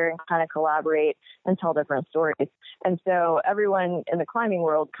together and kind of collaborate and tell different stories. And so everyone in the climbing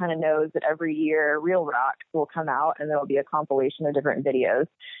world kind of knows that every year Real Rock will come out, and there will be a compilation of different videos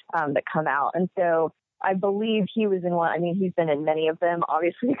that come out. And so I believe he was in one. I mean, he's been in many of them,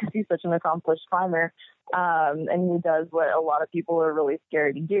 obviously, because he's such an accomplished climber. And he does what a lot of people are really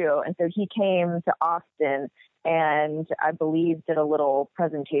scared to do. And so he came to Austin and I believe did a little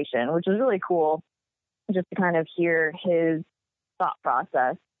presentation, which was really cool, just to kind of hear his thought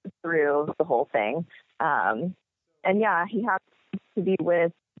process through the whole thing. He happened to be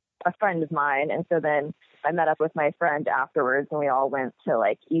with a friend of mine. And so then I met up with my friend afterwards, and we all went to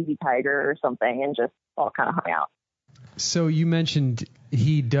like Easy Tiger or something and just all kind of hung out. So you mentioned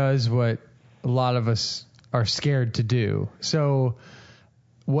he does what a lot of us are scared to do. So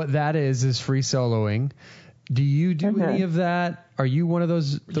what that is free soloing. Do you do any of that? Are you one of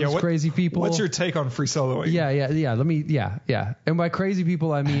those crazy people? What's your take on free soloing? Yeah. And by crazy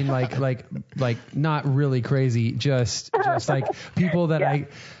people, I mean like not really crazy, just like people that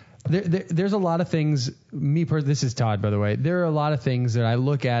There's a lot of things. This is Todd, by the way. There are a lot of things that I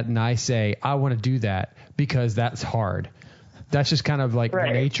look at and I say, I want to do that because that's hard. That's just kind of like the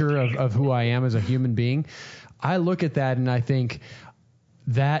nature of who I am as a human being. I look at that and I think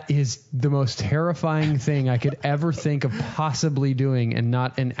that is the most terrifying thing I could ever think of possibly doing, and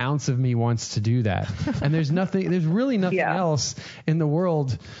not an ounce of me wants to do that. And there's really nothing else in the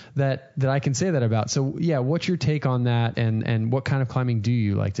world that I can say that about. So what's your take on that, and what kind of climbing do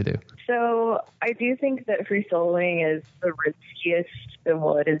you like to do? So I do think that free soloing is the riskiest,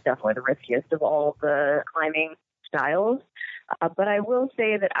 it is definitely the riskiest of all the climbing styles. But I will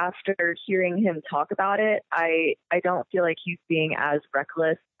say that after hearing him talk about it, I don't feel like he's being as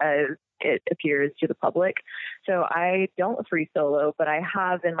reckless as it appears to the public. So I don't free solo, but I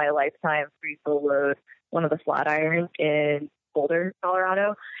have in my lifetime free soloed one of the Flatirons in Boulder,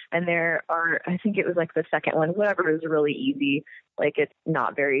 Colorado. And I think it was like the second one, whatever, it was really easy. Like it's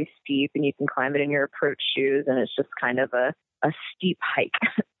not very steep and you can climb it in your approach shoes, and it's just kind of a steep hike,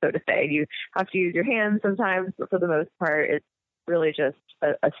 so to say. You have to use your hands sometimes, but for the most part, it's really just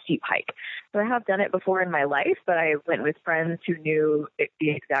a steep hike. So I have done it before in my life, but I went with friends who knew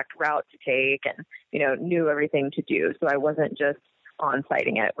the exact route to take and, knew everything to do. So I wasn't just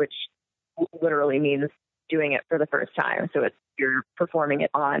on-sighting it, which literally means doing it for the first time. So you're performing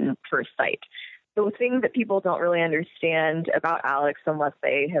it on first sight. The thing that people don't really understand about Alex, unless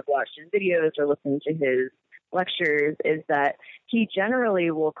they have watched his videos or listened to his lectures, is that he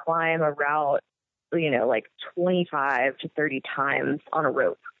generally will climb a route like 25 to 30 times on a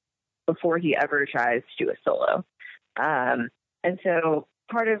rope before he ever tries to do a solo. And so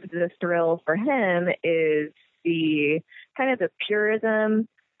part of the thrill for him is the kind of the purism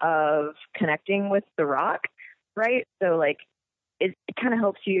of connecting with the rock, right? So like it kind of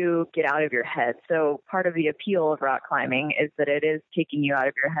helps you get out of your head. So part of the appeal of rock climbing is that it is taking you out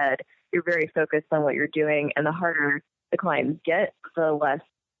of your head. You're very focused on what you're doing, and the harder the climbs get, the less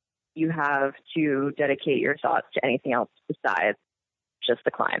you have to dedicate your thoughts to anything else besides just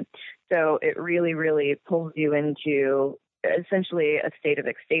the climb. So it really, really pulls you into essentially a state of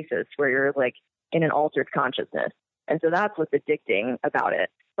ecstasis where you're like in an altered consciousness. And so that's what's addicting about it.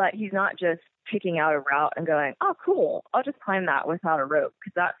 But he's not just picking out a route and going, oh, cool, I'll just climb that without a rope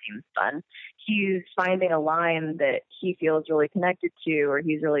because that seems fun. He's finding a line that he feels really connected to or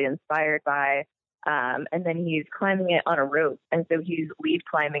he's really inspired by. And then he's climbing it on a rope. And so he's lead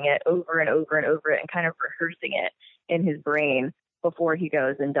climbing it over and over and over it and kind of rehearsing it in his brain before he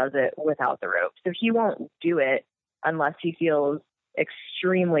goes and does it without the rope. So he won't do it unless he feels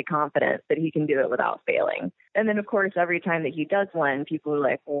extremely confident that he can do it without failing. And then, of course, every time that he does one, people are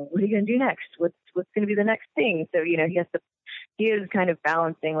like, well, what are you going to do next? What's going to be the next thing? So, you know, he is kind of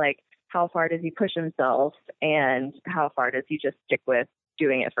balancing, like, how far does he push himself and how far does he just stick with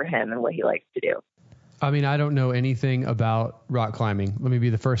doing it for him and what he likes to do. I mean, I don't know anything about rock climbing. Let me be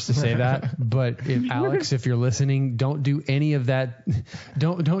the first to say that. But Alex, if you're listening, don't do any of that.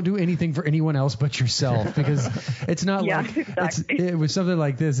 Don't do anything for anyone else but yourself, because it's not it was something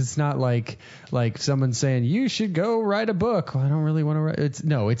like this. It's not like someone saying you should go write a book. Well, I don't really want to write.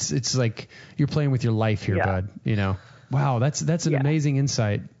 It's like you're playing with your life here, bud. You know. Wow, that's an amazing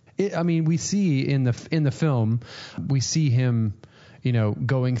insight. I mean, we see in the film, we see him, you know,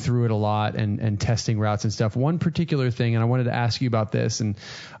 going through it a lot and testing routes and stuff. One particular thing, and I wanted to ask you about this, and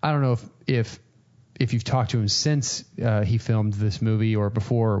I don't know if you've talked to him since he filmed this movie or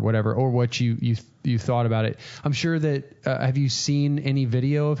before or whatever, or what you thought about it. I'm sure that have you seen any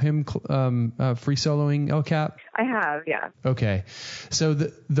video of him free soloing El Cap? I have, yeah. Okay, so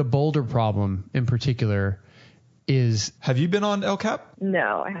the boulder problem in particular is. Have you been on El Cap?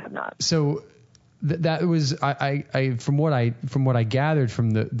 No, I have not. So. That was I from what I gathered from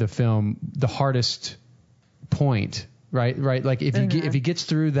the film, the hardest point, right? Like if he gets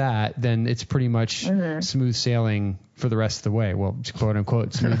through that, then it's pretty much smooth sailing for the rest of the way. Well, quote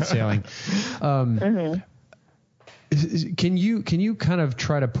unquote smooth sailing. Can you kind of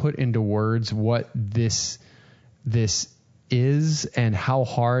try to put into words what this is and how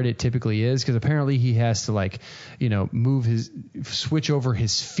hard it typically is? Because apparently he has to, like, you know, switch over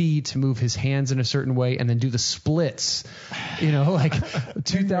his feet, move his hands in a certain way, and then do the splits, you know, like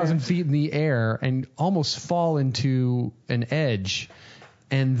 2,000 feet in the air and almost fall into an edge.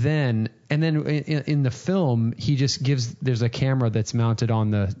 And then in the film, he just there's a camera that's mounted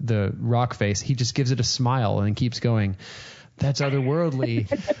on the rock face. He just gives it a smile and keeps going. That's otherworldly.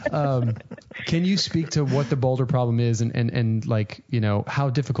 Can you speak to what the boulder problem is and like, you know, how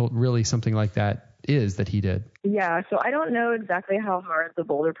difficult really something like that is that he did? Yeah, so I don't know exactly how hard the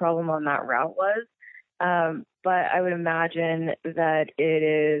boulder problem on that route was, but I would imagine that it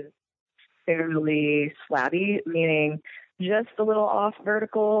is fairly slabby, meaning just a little off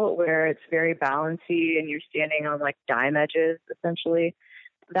vertical where it's very bouncy and you're standing on like dime edges, essentially.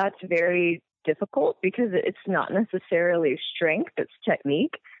 That's very difficult because it's not necessarily strength, it's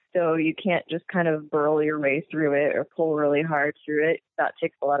technique. So you can't just kind of burl your way through it or pull really hard through it. That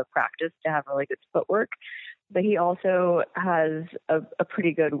takes a lot of practice to have really good footwork. But he also has a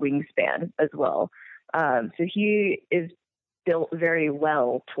pretty good wingspan as well. So he is built very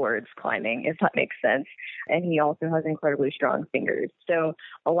well towards climbing, if that makes sense. And he also has incredibly strong fingers. So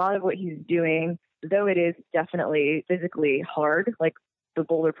a lot of what he's doing, though it is definitely physically hard, like the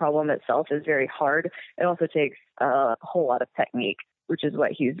boulder problem itself is very hard, it also takes a whole lot of technique, which is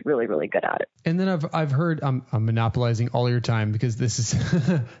what he's really, really good at. And then I've heard, I'm monopolizing all your time because this is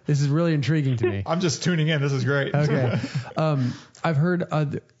this is really intriguing to me. I'm just tuning in. This is great. Okay. I've heard,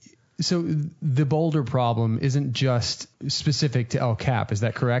 so the boulder problem isn't just specific to El Cap. Is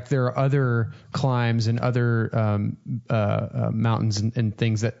that correct? There are other climbs and other mountains and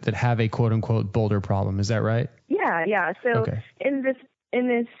things that have a quote unquote boulder problem. Is that right? Yeah. So in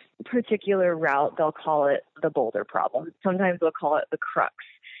this particular route, they'll call it the boulder problem. Sometimes they'll call it the crux.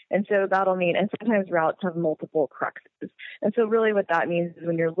 And so that'll mean, and sometimes routes have multiple cruxes. And so really what that means is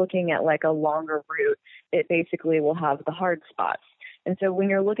when you're looking at like a longer route, it basically will have the hard spots. And so when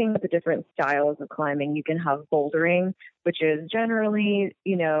you're looking at the different styles of climbing, you can have bouldering, which is generally,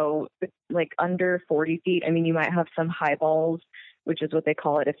 you know, like under 40 feet. I mean, you might have some high balls, which is what they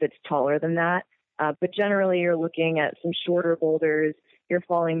call it if it's taller than that. But generally you're looking at some shorter boulders. You're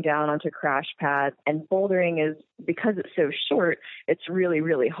falling down onto crash pads, and bouldering is, because it's so short, it's really,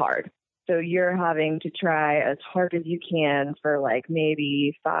 really hard. So you're having to try as hard as you can for like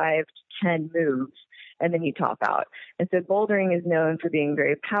maybe 5 to 10 moves, and then you top out. And so bouldering is known for being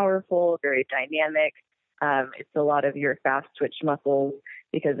very powerful, very dynamic. It's a lot of your fast twitch muscles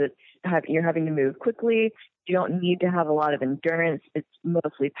because you're having to move quickly. You don't need to have a lot of endurance. It's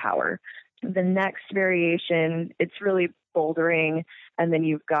mostly power. The next variation, it's really bouldering, and then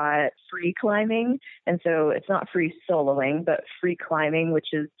you've got free climbing. And so it's not free soloing, but free climbing, which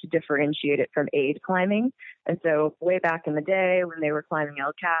is to differentiate it from aid climbing. And so way back in the day when they were climbing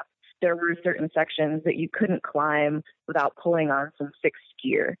El Cap, there were certain sections that you couldn't climb without pulling on some fixed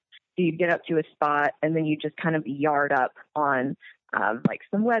gear. So you'd get up to a spot and then you just kind of yard up on like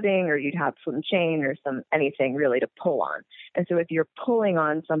some webbing, or you'd have some chain or anything really to pull on. And so if you're pulling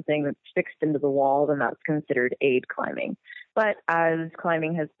on something that's fixed into the wall, then that's considered aid climbing. But as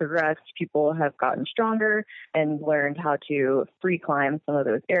climbing has progressed, people have gotten stronger and learned how to free climb some of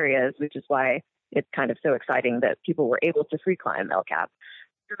those areas, which is why it's kind of so exciting that people were able to free climb El Cap.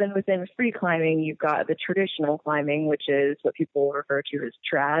 So then within free climbing, you've got the traditional climbing, which is what people refer to as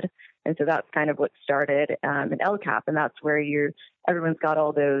trad. And so that's kind of what started in El Cap. And that's where everyone's got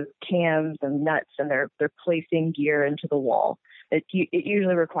all those cams and nuts, and they're placing gear into the wall. It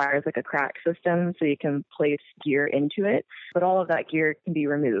usually requires like a crack system so you can place gear into it, but all of that gear can be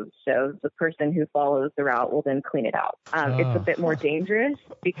removed. So the person who follows the route will then clean it out. It's a bit more dangerous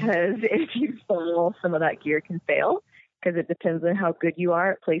because if you fall, some of that gear can fail, because it depends on how good you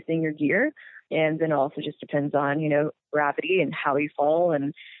are at placing your gear. And then also just depends on, gravity and how you fall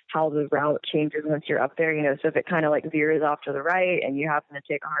and how the route changes once you're up there. So if it kind of like veers off to the right and you happen to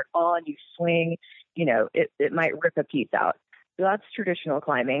take a hard fall and you swing, it might rip a piece out. So that's traditional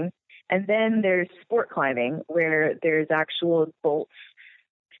climbing. And then there's sport climbing, where there's actual bolts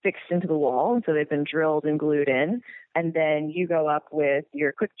fixed into the wall. And so they've been drilled and glued in. And then you go up with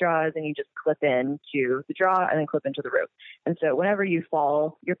your quick draws and you just clip into the draw and then clip into the rope. And so whenever you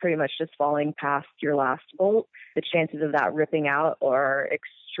fall, you're pretty much just falling past your last bolt. The chances of that ripping out are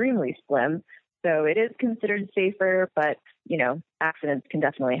extremely slim. So it is considered safer, but, accidents can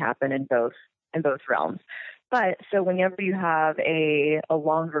definitely happen in both realms. But so whenever you have a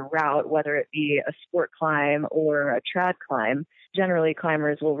longer route, whether it be a sport climb or a trad climb, generally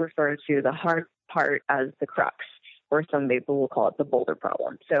climbers will refer to the hard part as the crux, or some people will call it the boulder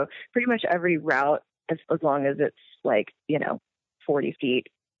problem. So pretty much every route, as long as it's 40 feet,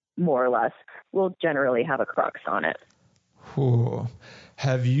 more or less, will generally have a crux on it. Ooh.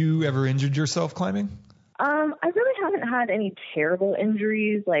 Have you ever injured yourself climbing? I really haven't had any terrible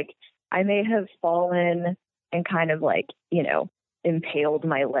injuries. Like, I may have fallen and kind of impaled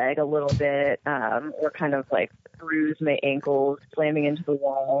my leg a little bit, or kind of bruised my ankles slamming into the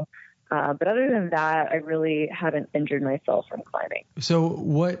wall. But other than that, I really haven't injured myself from climbing. So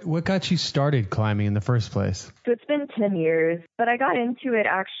what got you started climbing in the first place? So it's been 10 years, but I got into it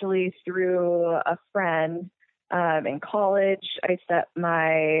actually through a friend in college. I set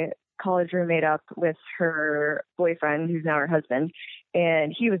my college roommate up with her boyfriend, who's now her husband,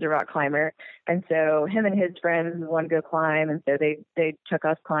 and he was a rock climber. And so him and his friends wanted to go climb, and so they took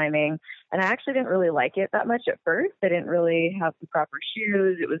us climbing. And I actually didn't really like it that much at first. I didn't really have the proper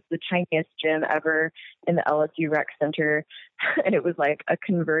shoes. It was the tiniest gym ever in the LSU Rec Center, and it was like a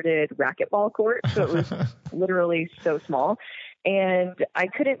converted racquetball court, so it was literally so small. And I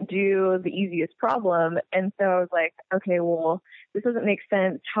couldn't do the easiest problem. And so I was like, okay, well, this doesn't make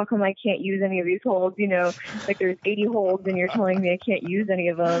sense. How come I can't use any of these holds? There's 80 holds and you're telling me I can't use any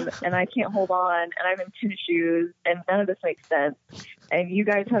of them, and I can't hold on, and I'm in tennis shoes, and none of this makes sense. And you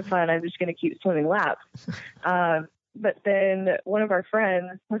guys have fun. I'm just going to keep swimming laps. But then one of our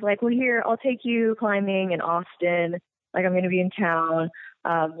friends was like, well, here, I'll take you climbing in Austin. I'm going to be in town.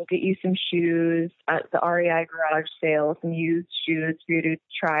 We'll get you some shoes at the REI garage sale, some used shoes for you to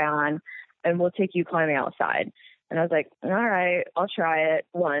try on, and we'll take you climbing outside. And I was like, all right, I'll try it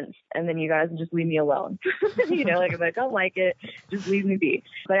once, and then you guys just leave me alone. If I don't like it, just leave me be.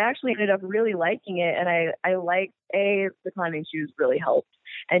 But I actually ended up really liking it, and I liked, A, the climbing shoes really helped,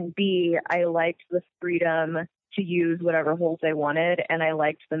 and B, I liked the freedom to use whatever holds I wanted, and I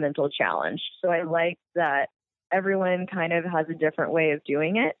liked the mental challenge. So I liked that everyone kind of has a different way of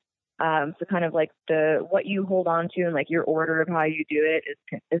doing it. So kind of what you hold on to and your order of how you do it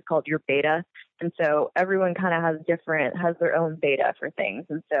is called your beta. And so everyone kind of has their own beta for things.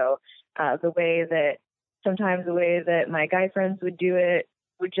 And so the way that my guy friends would do it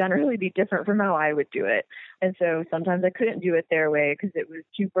would generally be different from how I would do it. And so sometimes I couldn't do it their way because it was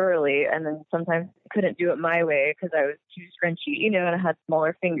too burly. And then sometimes I couldn't do it my way because I was too scrunchy, and I had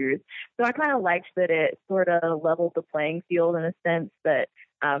smaller fingers. So I kind of liked that it sort of leveled the playing field in a sense that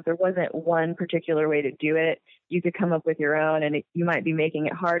there wasn't one particular way to do it. You could come up with your own, and you might be making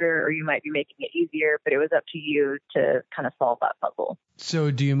it harder or you might be making it easier, but it was up to you to kind of solve that puzzle.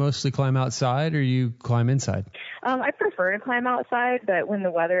 So do you mostly climb outside or you climb inside? I prefer to climb outside, but when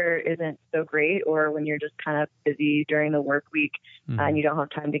the weather isn't so great or when you're just kind of busy during the work week and you don't have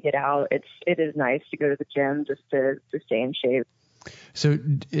time to get out, it is nice to go to the gym just to stay in shape. So,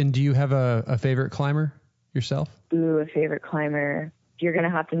 and do you have a favorite climber yourself? Ooh, a favorite climber. You're going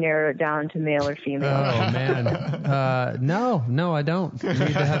to have to narrow it down to male or female. Oh, man. No, I don't. You need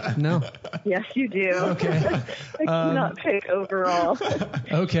to have, no. Yes, you do. Okay. I cannot pick overall.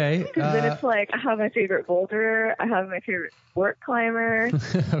 Okay. Because then it's like, I have my favorite boulderer. I have my favorite sport climber.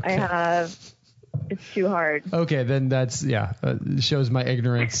 Okay. It's too hard. Okay, then that's, shows my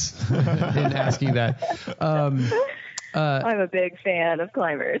ignorance in asking that. I'm a big fan of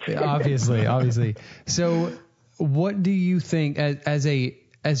climbers. Obviously. So, what do you think as a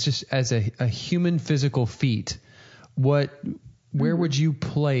human physical feat? Where would you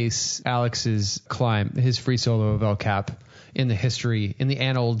place Alex's climb, his free solo of El Cap, in the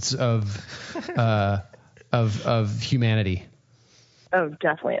annals of humanity? Oh,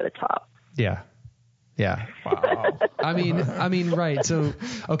 definitely at the top. Yeah. Wow. I mean, right. So,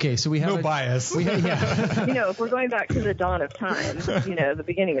 okay. So we have no bias. If we're going back to the dawn of time, the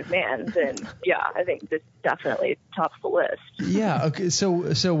beginning of man, then I think this definitely tops the list. Yeah. Okay.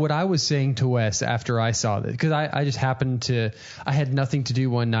 So what I was saying to Wes after I saw this, because I just happened to, I had nothing to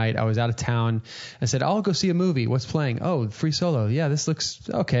do one night. I was out of town. I said, I'll go see a movie. What's playing? Oh, free solo. Yeah, this looks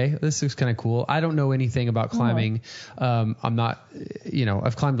okay. This looks kind of cool. I don't know anything about climbing. I'm not,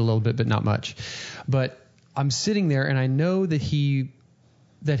 I've climbed a little bit, but not much. But I'm sitting there and I know that he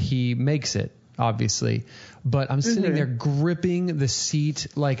makes it, obviously, but I'm sitting there gripping the seat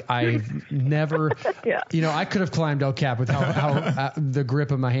like I've never, I could have climbed El Cap with how the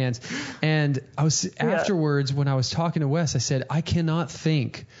grip of my hands. And I was afterwards, when I was talking to Wes, I said, I cannot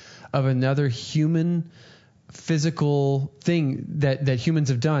think of another human physical thing that humans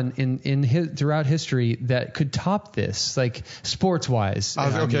have done throughout history that could top this, like sports wise.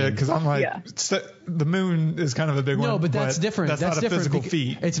 Because I'm like, the moon is kind of a big one. No, but that's different. That's not different. A physical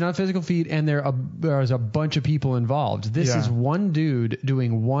feat. It's not a physical feat, and there's a bunch of people involved. This is one dude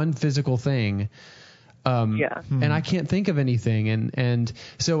doing one physical thing. And I can't think of anything. And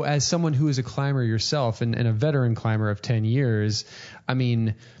so as someone who is a climber yourself and a veteran climber of 10 years, I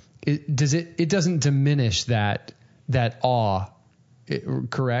mean, it doesn't diminish that awe,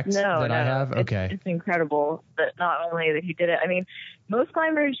 correct? No, I have? Okay. It's incredible that not only that he did it. I mean, most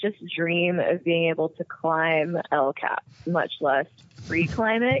climbers just dream of being able to climb El Cap, much less free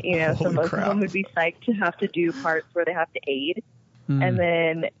climb it. So most of them would be psyched to have to do parts where they have to aid. And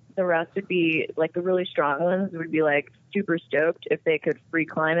then the rest would be like the really strong ones would be like super stoked if they could free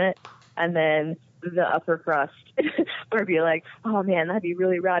climb it. And then the upper crust or be like, oh man, that'd be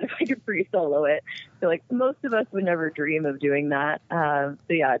really rad if I could free solo it. So like most of us would never dream of doing that.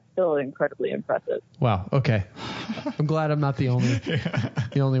 It's still incredibly impressive. Wow. Okay. I'm glad I'm not the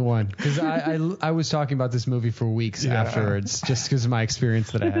only one, because I was talking about this movie for weeks afterwards, just because of my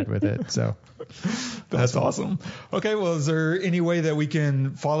experience that I had with it. So that's awesome. Okay. Well, is there any way that we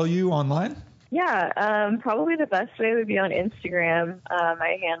can follow you online? Yeah. Probably the best way would be on Instagram.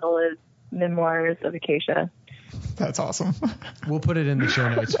 My handle is Memoirs of Acacia. That's awesome. We'll put it in the show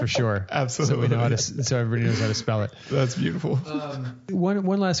notes for sure. Absolutely. So everybody knows how to spell it. That's beautiful.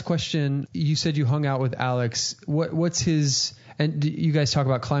 One last question. You said you hung out with Alex. What's his? And did you guys talk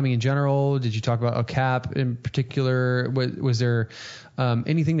about climbing in general? Did you talk about El Cap in particular? Was there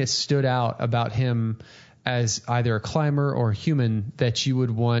anything that stood out about him as either a climber or a human that you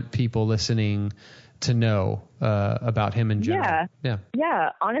would want people listening to know about him in general? Yeah.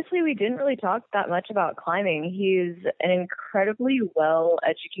 Honestly, we didn't really talk that much about climbing. He's an incredibly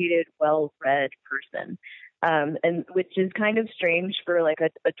well-educated, well-read person, and which is kind of strange for like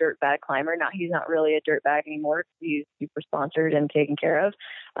a dirtbag climber. He's not really a dirtbag anymore. He's super sponsored and taken care of.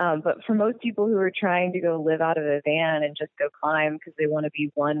 But for most people who are trying to go live out of a van and just go climb because they want to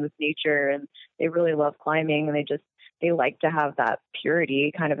be one with nature and they really love climbing and they like to have that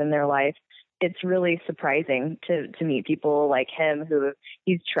purity kind of in their life, it's really surprising to meet people like him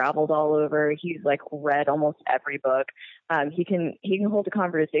he's traveled all over. He's like read almost every book. He can hold a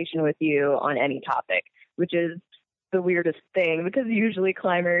conversation with you on any topic, which is the weirdest thing because usually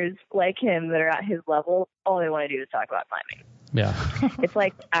climbers like him that are at his level, all they want to do is talk about climbing. Yeah. It's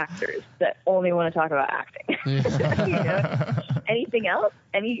like actors that only want to talk about acting. Anything else?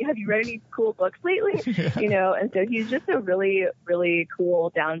 Have you read any cool books lately? And so he's just a really, really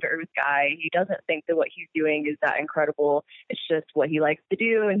cool, down-to-earth guy. He doesn't think that what he's doing is that incredible. It's just what he likes to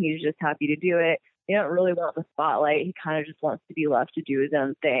do, and he's just happy to do it. He don't really want the spotlight. He kind of just wants to be left to do his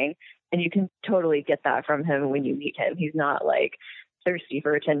own thing. And you can totally get that from him when you meet him. He's not like thirsty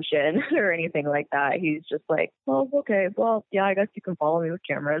for attention or anything like that. He's just like, well, okay, well, yeah, I guess you can follow me with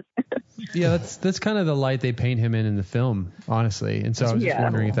cameras. Yeah, that's kind of the light they paint him in the film, honestly. And so I was just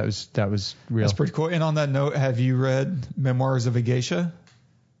wondering if that was real. That's pretty cool. And on that note, have you read Memoirs of a Geisha?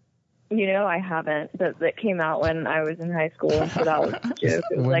 You know, I haven't. That came out when I was in high school, and so that was a joke.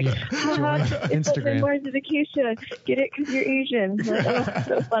 It was like, it's like Memoirs of a Geisha. Get it because you're Asian. Like, oh,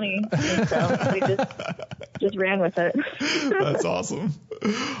 so funny. And so we just ran with it. That's awesome.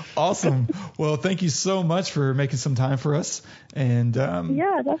 Awesome. Well, thank you so much for making some time for us. And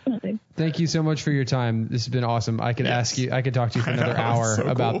yeah, definitely. Thank you so much for your time. This has been awesome. I could I could talk to you for another hour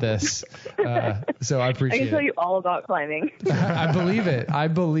about this. So I appreciate it. I can tell you all about climbing. I believe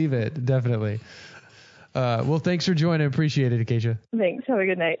it. Definitely. Well, thanks for joining. Appreciate it, Acacia. Thanks. Have a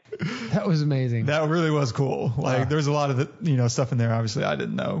good night. That was amazing. That really was cool. Like, there's a lot of the, stuff in there. Obviously, I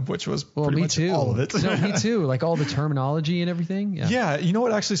didn't know, which was pretty much all of it. No, me too. Like all the terminology and everything. Yeah. You know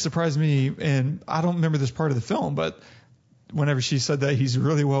what actually surprised me, and I don't remember this part of the film, but whenever she said that he's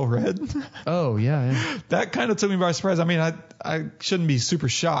really well read. Oh yeah. That kind of took me by surprise. I mean, I shouldn't be super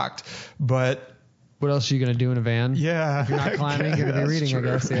shocked, but. What else are you going to do in a van? Yeah. If you're not climbing, you're going to be reading, true.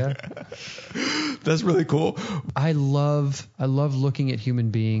 I guess. Yeah. That's really cool. I love looking at human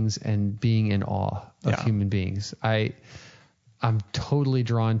beings and being in awe of human beings. I'm totally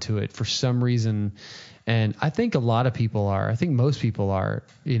drawn to it for some reason. And I think a lot of people are. I think most people are,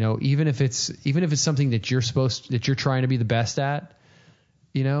 even if it's something that you're trying to be the best at,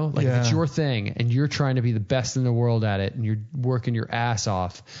 if it's your thing and you're trying to be the best in the world at it and you're working your ass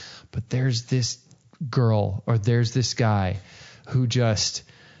off, but there's this girl or there's this guy who just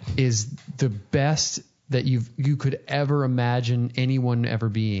is the best that you could ever imagine anyone ever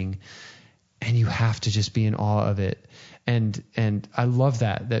being, and you have to just be in awe of it. And I love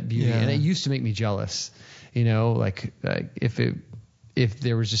that beauty. Yeah. And it used to make me jealous, like if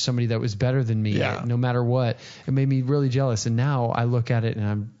there was just somebody that was better than me, no matter what, it made me really jealous. And now I look at it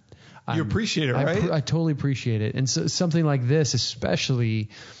and you appreciate it, right? I totally appreciate it. And so something like this especially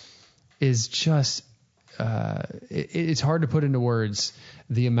is just, it's hard to put into words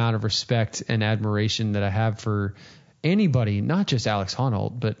the amount of respect and admiration that I have for anybody, not just Alex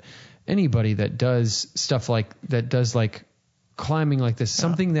Honnold, but anybody that does stuff like climbing like this,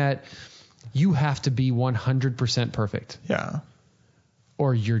 something that you have to be 100% perfect. Yeah.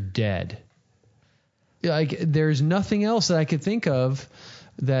 Or you're dead. Like there's nothing else that I could think of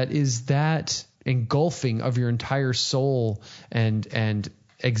that is that engulfing of your entire soul and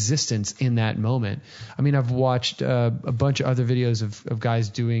existence in that moment. I mean, I've watched a bunch of other videos of guys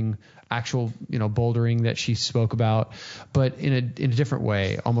doing actual, bouldering that she spoke about, but in a different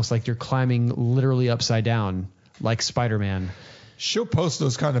way, almost like you're climbing literally upside down, like Spider-Man. She'll post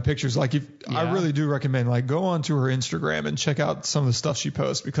those kind of pictures. Like I really do recommend, go onto her Instagram and check out some of the stuff she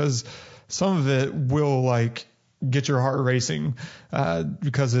posts, because some of it will get your heart racing,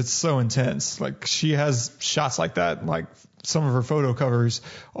 because it's so intense. Like she has shots like that, some of her photo covers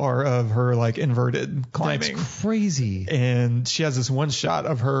are of her inverted climbing. That's crazy. And she has this one shot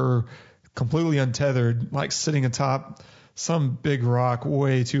of her completely untethered, sitting atop some big rock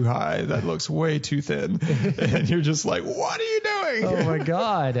way too high that looks way too thin. And you're just like, what are you doing? Oh my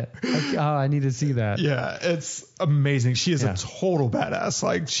God. I need to see that. Yeah, it's amazing. She is a total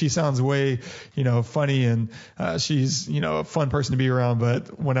badass. She sounds way, funny, and she's, a fun person to be around.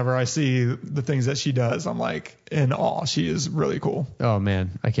 But whenever I see the things that she does, I'm in awe. She is really cool. Oh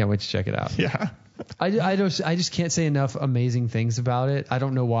man, I can't wait to check it out. Yeah. I just can't say enough amazing things about it. I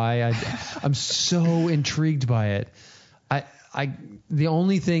don't know why. I'm so intrigued by it.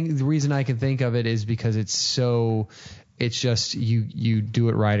 The reason I can think of it is because it's just you do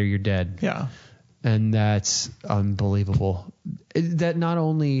it right or you're dead. Yeah. And that's unbelievable. That not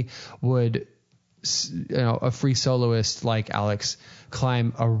only would a free soloist like Alex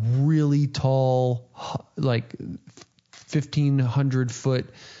climb a really tall, 1,500 foot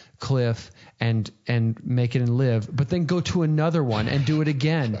cliff and make it and live, but then go to another one and do it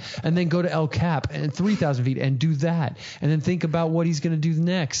again, and then go to El Cap and 3,000 feet and do that, and then think about what he's going to do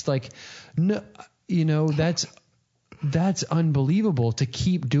next. That's unbelievable to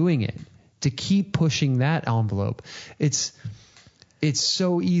keep doing it, to keep pushing that envelope. It's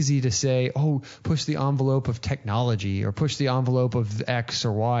so easy to say, push the envelope of technology or push the envelope of X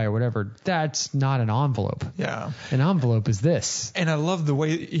or Y or whatever. That's not an envelope. Yeah. An envelope is this. And I love the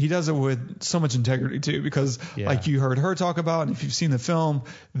way he does it with so much integrity too, because like you heard her talk about, and if you've seen the film,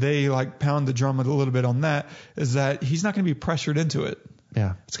 they pound the drum a little bit on that, is that he's not going to be pressured into it.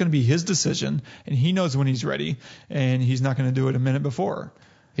 Yeah. It's going to be his decision, and he knows when he's ready, and he's not going to do it a minute before.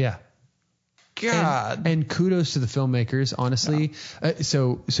 Yeah. God. And kudos to the filmmakers, honestly.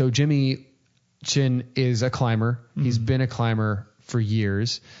 So Jimmy Chin is a climber. He's been a climber for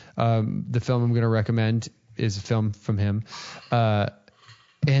years. The film I'm going to recommend is a film from him.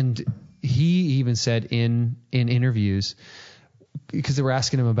 And he even said in interviews, because they were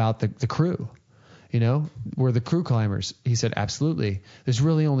asking him about the crew, were the crew climbers? He said, absolutely. There's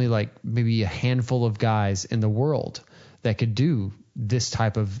really only like maybe a handful of guys in the world that could do this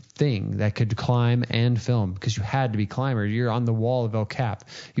type of thing, that could climb and film, because you had to be a climber. You're on the wall of El Cap.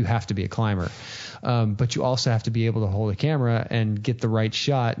 You have to be a climber. But you also have to be able to hold a camera and get the right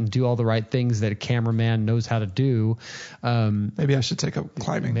shot and do all the right things that a cameraman knows how to do. Maybe I should take up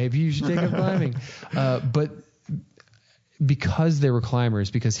climbing. Maybe you should take up climbing. But because they were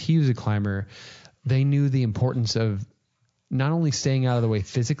climbers, because he was a climber, they knew the importance of not only staying out of the way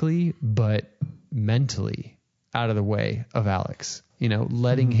physically, but mentally out of the way of Alex,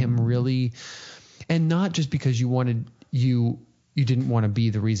 letting him really, and not just because you didn't want to be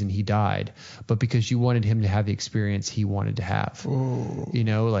the reason he died, but because you wanted him to have the experience he wanted to have. Ooh.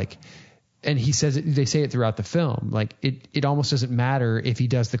 And he says it, they say it throughout the film, like it almost doesn't matter if he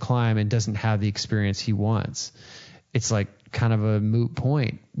does the climb and doesn't have the experience he wants. It's like kind of a moot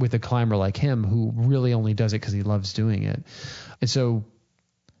point with a climber like him who really only does it because he loves doing it. And so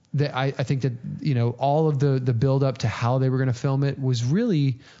I think that, all of the build up to how they were going to film it was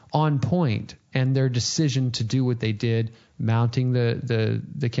really on point, and their decision to do what they did, mounting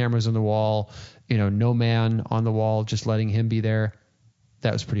the cameras on the wall, no man on the wall, just letting him be there.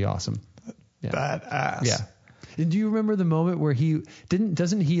 That was pretty awesome. Yeah. Badass. Yeah. And do you remember the moment where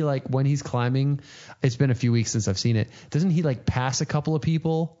doesn't he like when he's climbing, it's been a few weeks since I've seen it, doesn't he like pass a couple of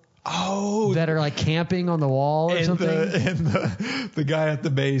people? Oh, that are like camping on the wall or something. And the guy at the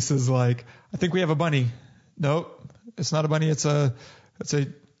base is like, I think we have a bunny. Nope, it's not a bunny. It's a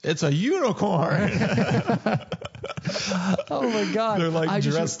unicorn. Oh my God. They're like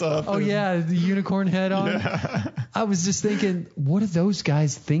dressed up. Oh yeah, the unicorn head on. Yeah. I was just thinking, what are those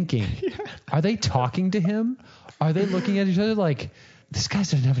guys thinking? Yeah. Are they talking to him? Are they looking at each other like, this guy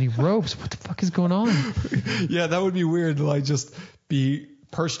doesn't have any ropes? What the fuck is going on? Yeah, that would be weird to like just be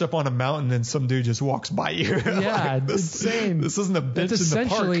perched up on a mountain and some dude just walks by you. Yeah, like, insane. This isn't a bench That's in the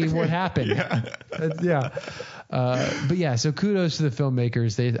park. essentially what happened. Yeah. But yeah, so kudos to the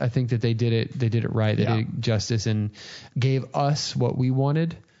filmmakers. I think that they did it right. They did it justice and gave us what we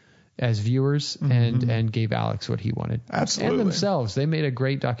wanted as viewers, and gave Alex what he wanted. Absolutely. And themselves. They made a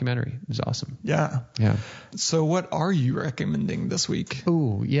great documentary. It was awesome. Yeah. Yeah. So what are you recommending this week?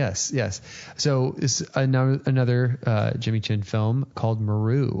 Oh, yes. So it's another Jimmy Chin film called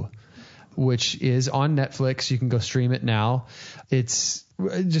Meru, which is on Netflix. You can go stream it now. It's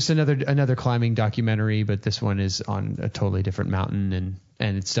just another climbing documentary, but this one is on a totally different mountain,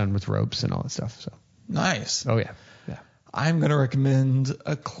 and it's done with ropes and all that stuff. So nice. Oh yeah. I'm going to recommend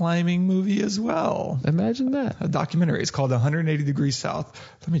a climbing movie as well. Imagine that. A documentary. It's called 180 Degrees South.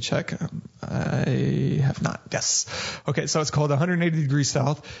 Let me check. I have not. Yes. Okay, so it's called 180 Degrees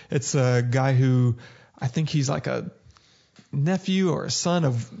South. It's a guy who, I think he's like a nephew or a son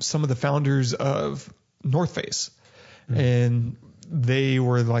of some of the founders of North Face. Mm-hmm. And they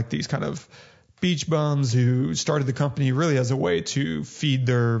were like these kind of beach bums who started the company really as a way to feed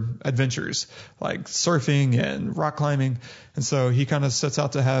their adventures, like surfing and rock climbing. And so he kind of sets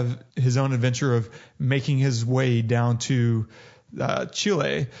out to have his own adventure of making his way down to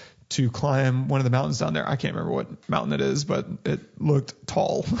Chile to climb one of the mountains down there. I can't remember what mountain it is, but it looked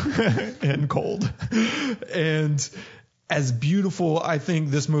tall and cold. And as beautiful, I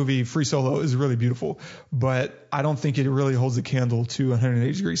think this movie, Free Solo, is really beautiful, but I don't think it really holds a candle to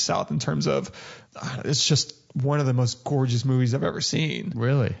 180 Degrees South in terms of, it's just one of the most gorgeous movies I've ever seen.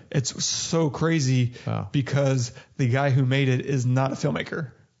 Really? It's so crazy because the guy who made it is not a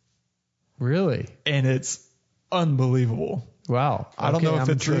filmmaker. Really? And it's unbelievable. Wow. I don't know if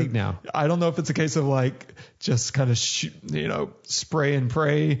I'm it's intrigued now. I don't know if it's a case of like just kind of spray and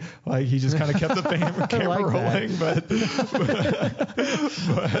pray. Like he just kind of kept the camera like rolling, but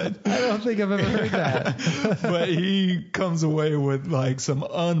I don't think I've ever heard that. But he comes away with like some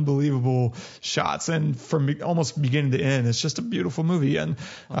unbelievable shots, and from almost beginning to end, it's just a beautiful movie, and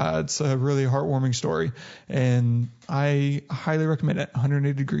it's a really heartwarming story, and I highly recommend it.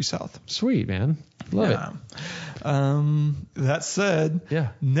 180 Degrees South. Sweet, man. Love it. That said,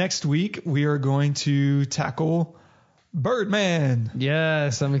 next week we are going to tackle Birdman.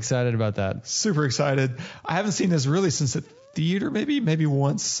 Yes, I'm excited about that. Super excited. I haven't seen this really since the theater, maybe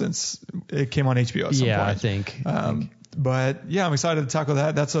once since it came on HBO at some point. I think. But yeah, I'm excited to tackle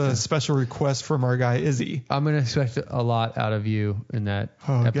that. That's a special request from our guy Izzy. I'm going to expect a lot out of you in that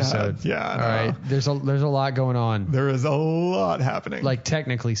Oh, episode. God. Yeah. All right. There's a lot going on, There is a lot happening. like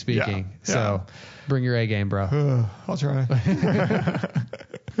technically speaking. Yeah. So bring your A game, bro. I'll try.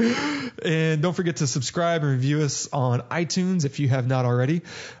 And don't forget to subscribe and review us on iTunes if you have not already.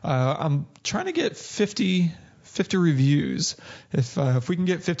 I'm trying to get 50 reviews. If we can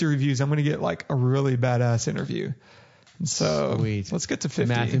get 50 reviews, I'm going to get like a really badass interview. So Sweet. Let's get to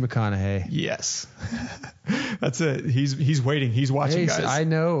 50. Matthew McConaughey. Yes. That's it. He's waiting. He's watching, Hey, guys. I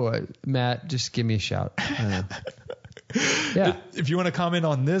know, Matt. Just give me a shout. Yeah. If you want to comment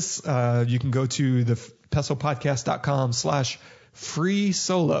on this, you can go to the pestlpodcast.com/free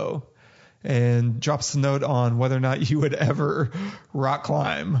solo and drop us a note on whether or not you would ever rock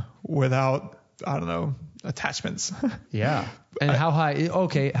climb without, I don't know, attachments. Yeah. And how high?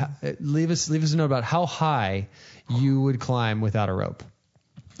 Okay. Leave us a note about how high you would climb without a rope.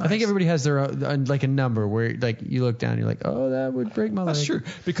 I think everybody has their own, like a number where like you look down and you're like, oh, that would break my leg. That's true,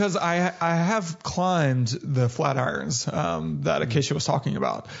 because I have climbed the Flatirons that Acacia was talking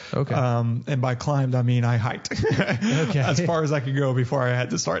about. Okay. And by climbed, I mean I hiked Okay. as far as I could go before I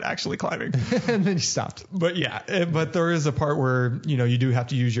had to start actually climbing. And then you stopped. But yeah, but there is a part where, you do have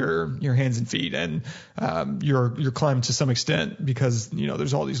to use your hands and feet, and you're climbing to some extent because,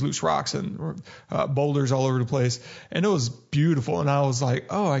 there's all these loose rocks and boulders all over the place. And it was beautiful. And I was like,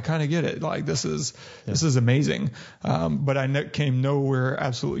 oh, I kind of get it. Like this is amazing. But I came nowhere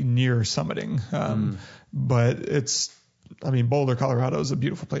absolutely near summiting. But Boulder, Colorado is a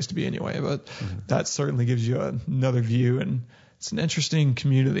beautiful place to be anyway, but that certainly gives you another view, and it's an interesting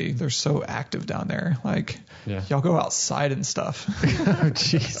community. They're so active down there. Like y'all go outside and stuff. Oh,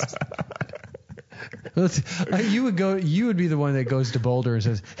 jeez. You would be the one that goes to Boulder and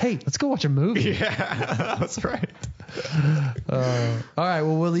says, hey, let's go watch a movie. Yeah, that's right. All right.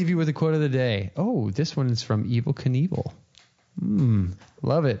 Well, we'll leave you with a quote of the day. Oh, this one is from Evel Knievel.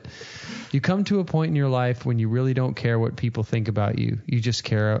 Love it. You come to a point in your life when you really don't care what people think about you. You just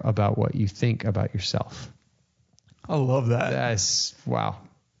care about what you think about yourself. I love that. That's wow.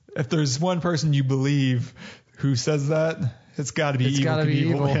 If there's one person you believe who says that, it's got to be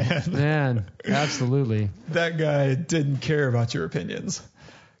Evel. Man, absolutely. That guy didn't care about your opinions.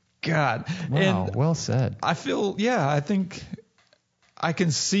 God. Wow, and well said. I think I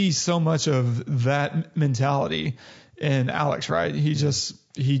can see so much of that mentality in Alex, right? He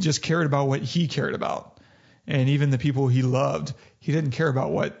just cared about what he cared about. And even the people he loved, he didn't care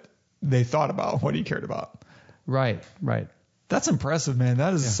about what they thought about what he cared about. Right. That's impressive, man.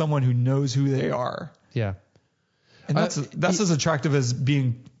 That is someone who knows who they are. Yeah. And that's as attractive as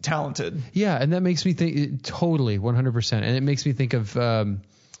being talented. Yeah, and that makes me think totally 100%. And it makes me think of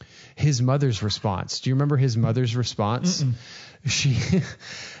his mother's response. Do you remember his mother's response?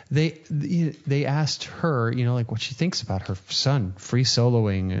 They asked her, like what she thinks about her son free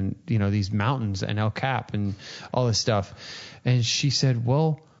soloing and these mountains and El Cap and all this stuff. And she said,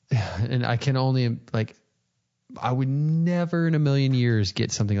 well, and I can only I would never in a million years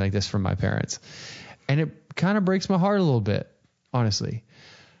get something like this from my parents. And it kind of breaks my heart a little bit, honestly.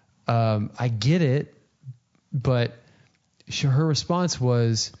 I get it, but her response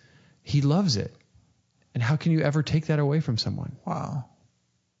was, he loves it. And how can you ever take that away from someone? Wow.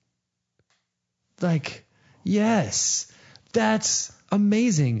 Yes, that's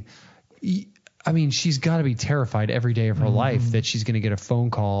amazing. I mean, she's got to be terrified every day of her life that she's going to get a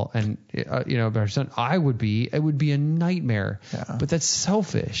phone call and, about her son. It would be a nightmare, but that's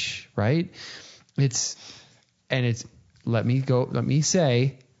selfish, right? Let me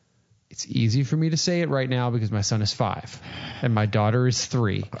say, it's easy for me to say it right now because my son is 5 and my daughter is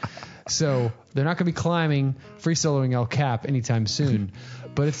 3. So they're not going to be climbing, free soloing El Cap anytime soon.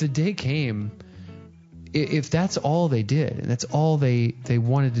 But if the day came, if that's all they did and that's all they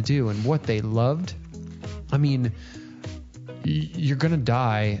wanted to do and what they loved, I mean, you're going to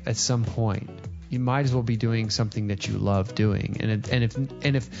die at some point. You might as well be doing something that you love doing.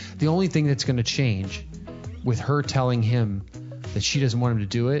 And if the only thing that's going to change with her telling him that she doesn't want him to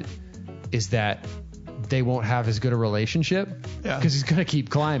do it is that they won't have as good a relationship because he's going to keep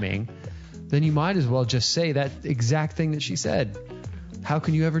climbing, then you might as well just say that exact thing that she said. How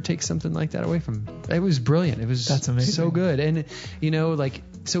can you ever take something like that away from him? It was brilliant. That's amazing. So good. And,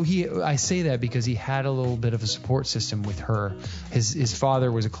 I say that because he had a little bit of a support system with her. His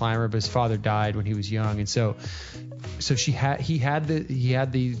father was a climber, but his father died when he was young. And so he had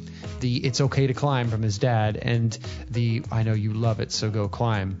the it's okay to climb from his dad and the I know you love it, so go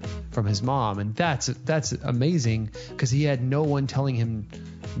climb from his mom. And that's amazing because he had no one telling him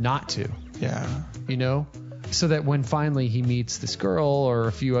not to. Yeah. so that when finally he meets this girl or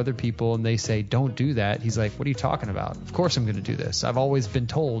a few other people and they say, don't do that, he's like, what are you talking about? Of course I'm going to do this. I've always been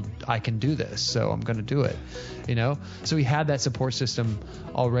told I can do this, so I'm going to do it. So he had that support system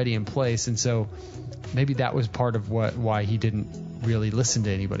already in place. And so maybe that was part of why he didn't really listen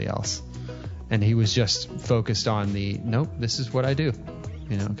to anybody else. And he was just focused on nope, this is what I do,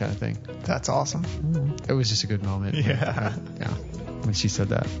 kind of thing. That's awesome. It was just a good moment. Yeah. When she said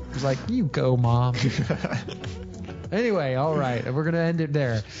that, I was like, you go, Mom. Anyway, all right. We're going to end it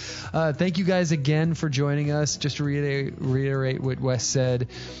there. Thank you guys again for joining us. Just to reiterate what Wes said,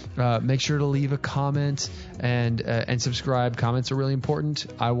 make sure to leave a comment and subscribe. Comments are really important.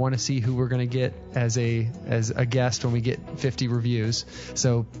 I want to see who we're going to get as a guest when we get 50 reviews.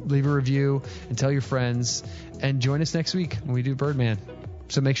 So leave a review and tell your friends, and join us next week when we do Birdman.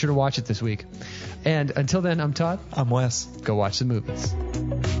 So make sure to watch it this week. And until then, I'm Todd. I'm Wes. Go watch the movies.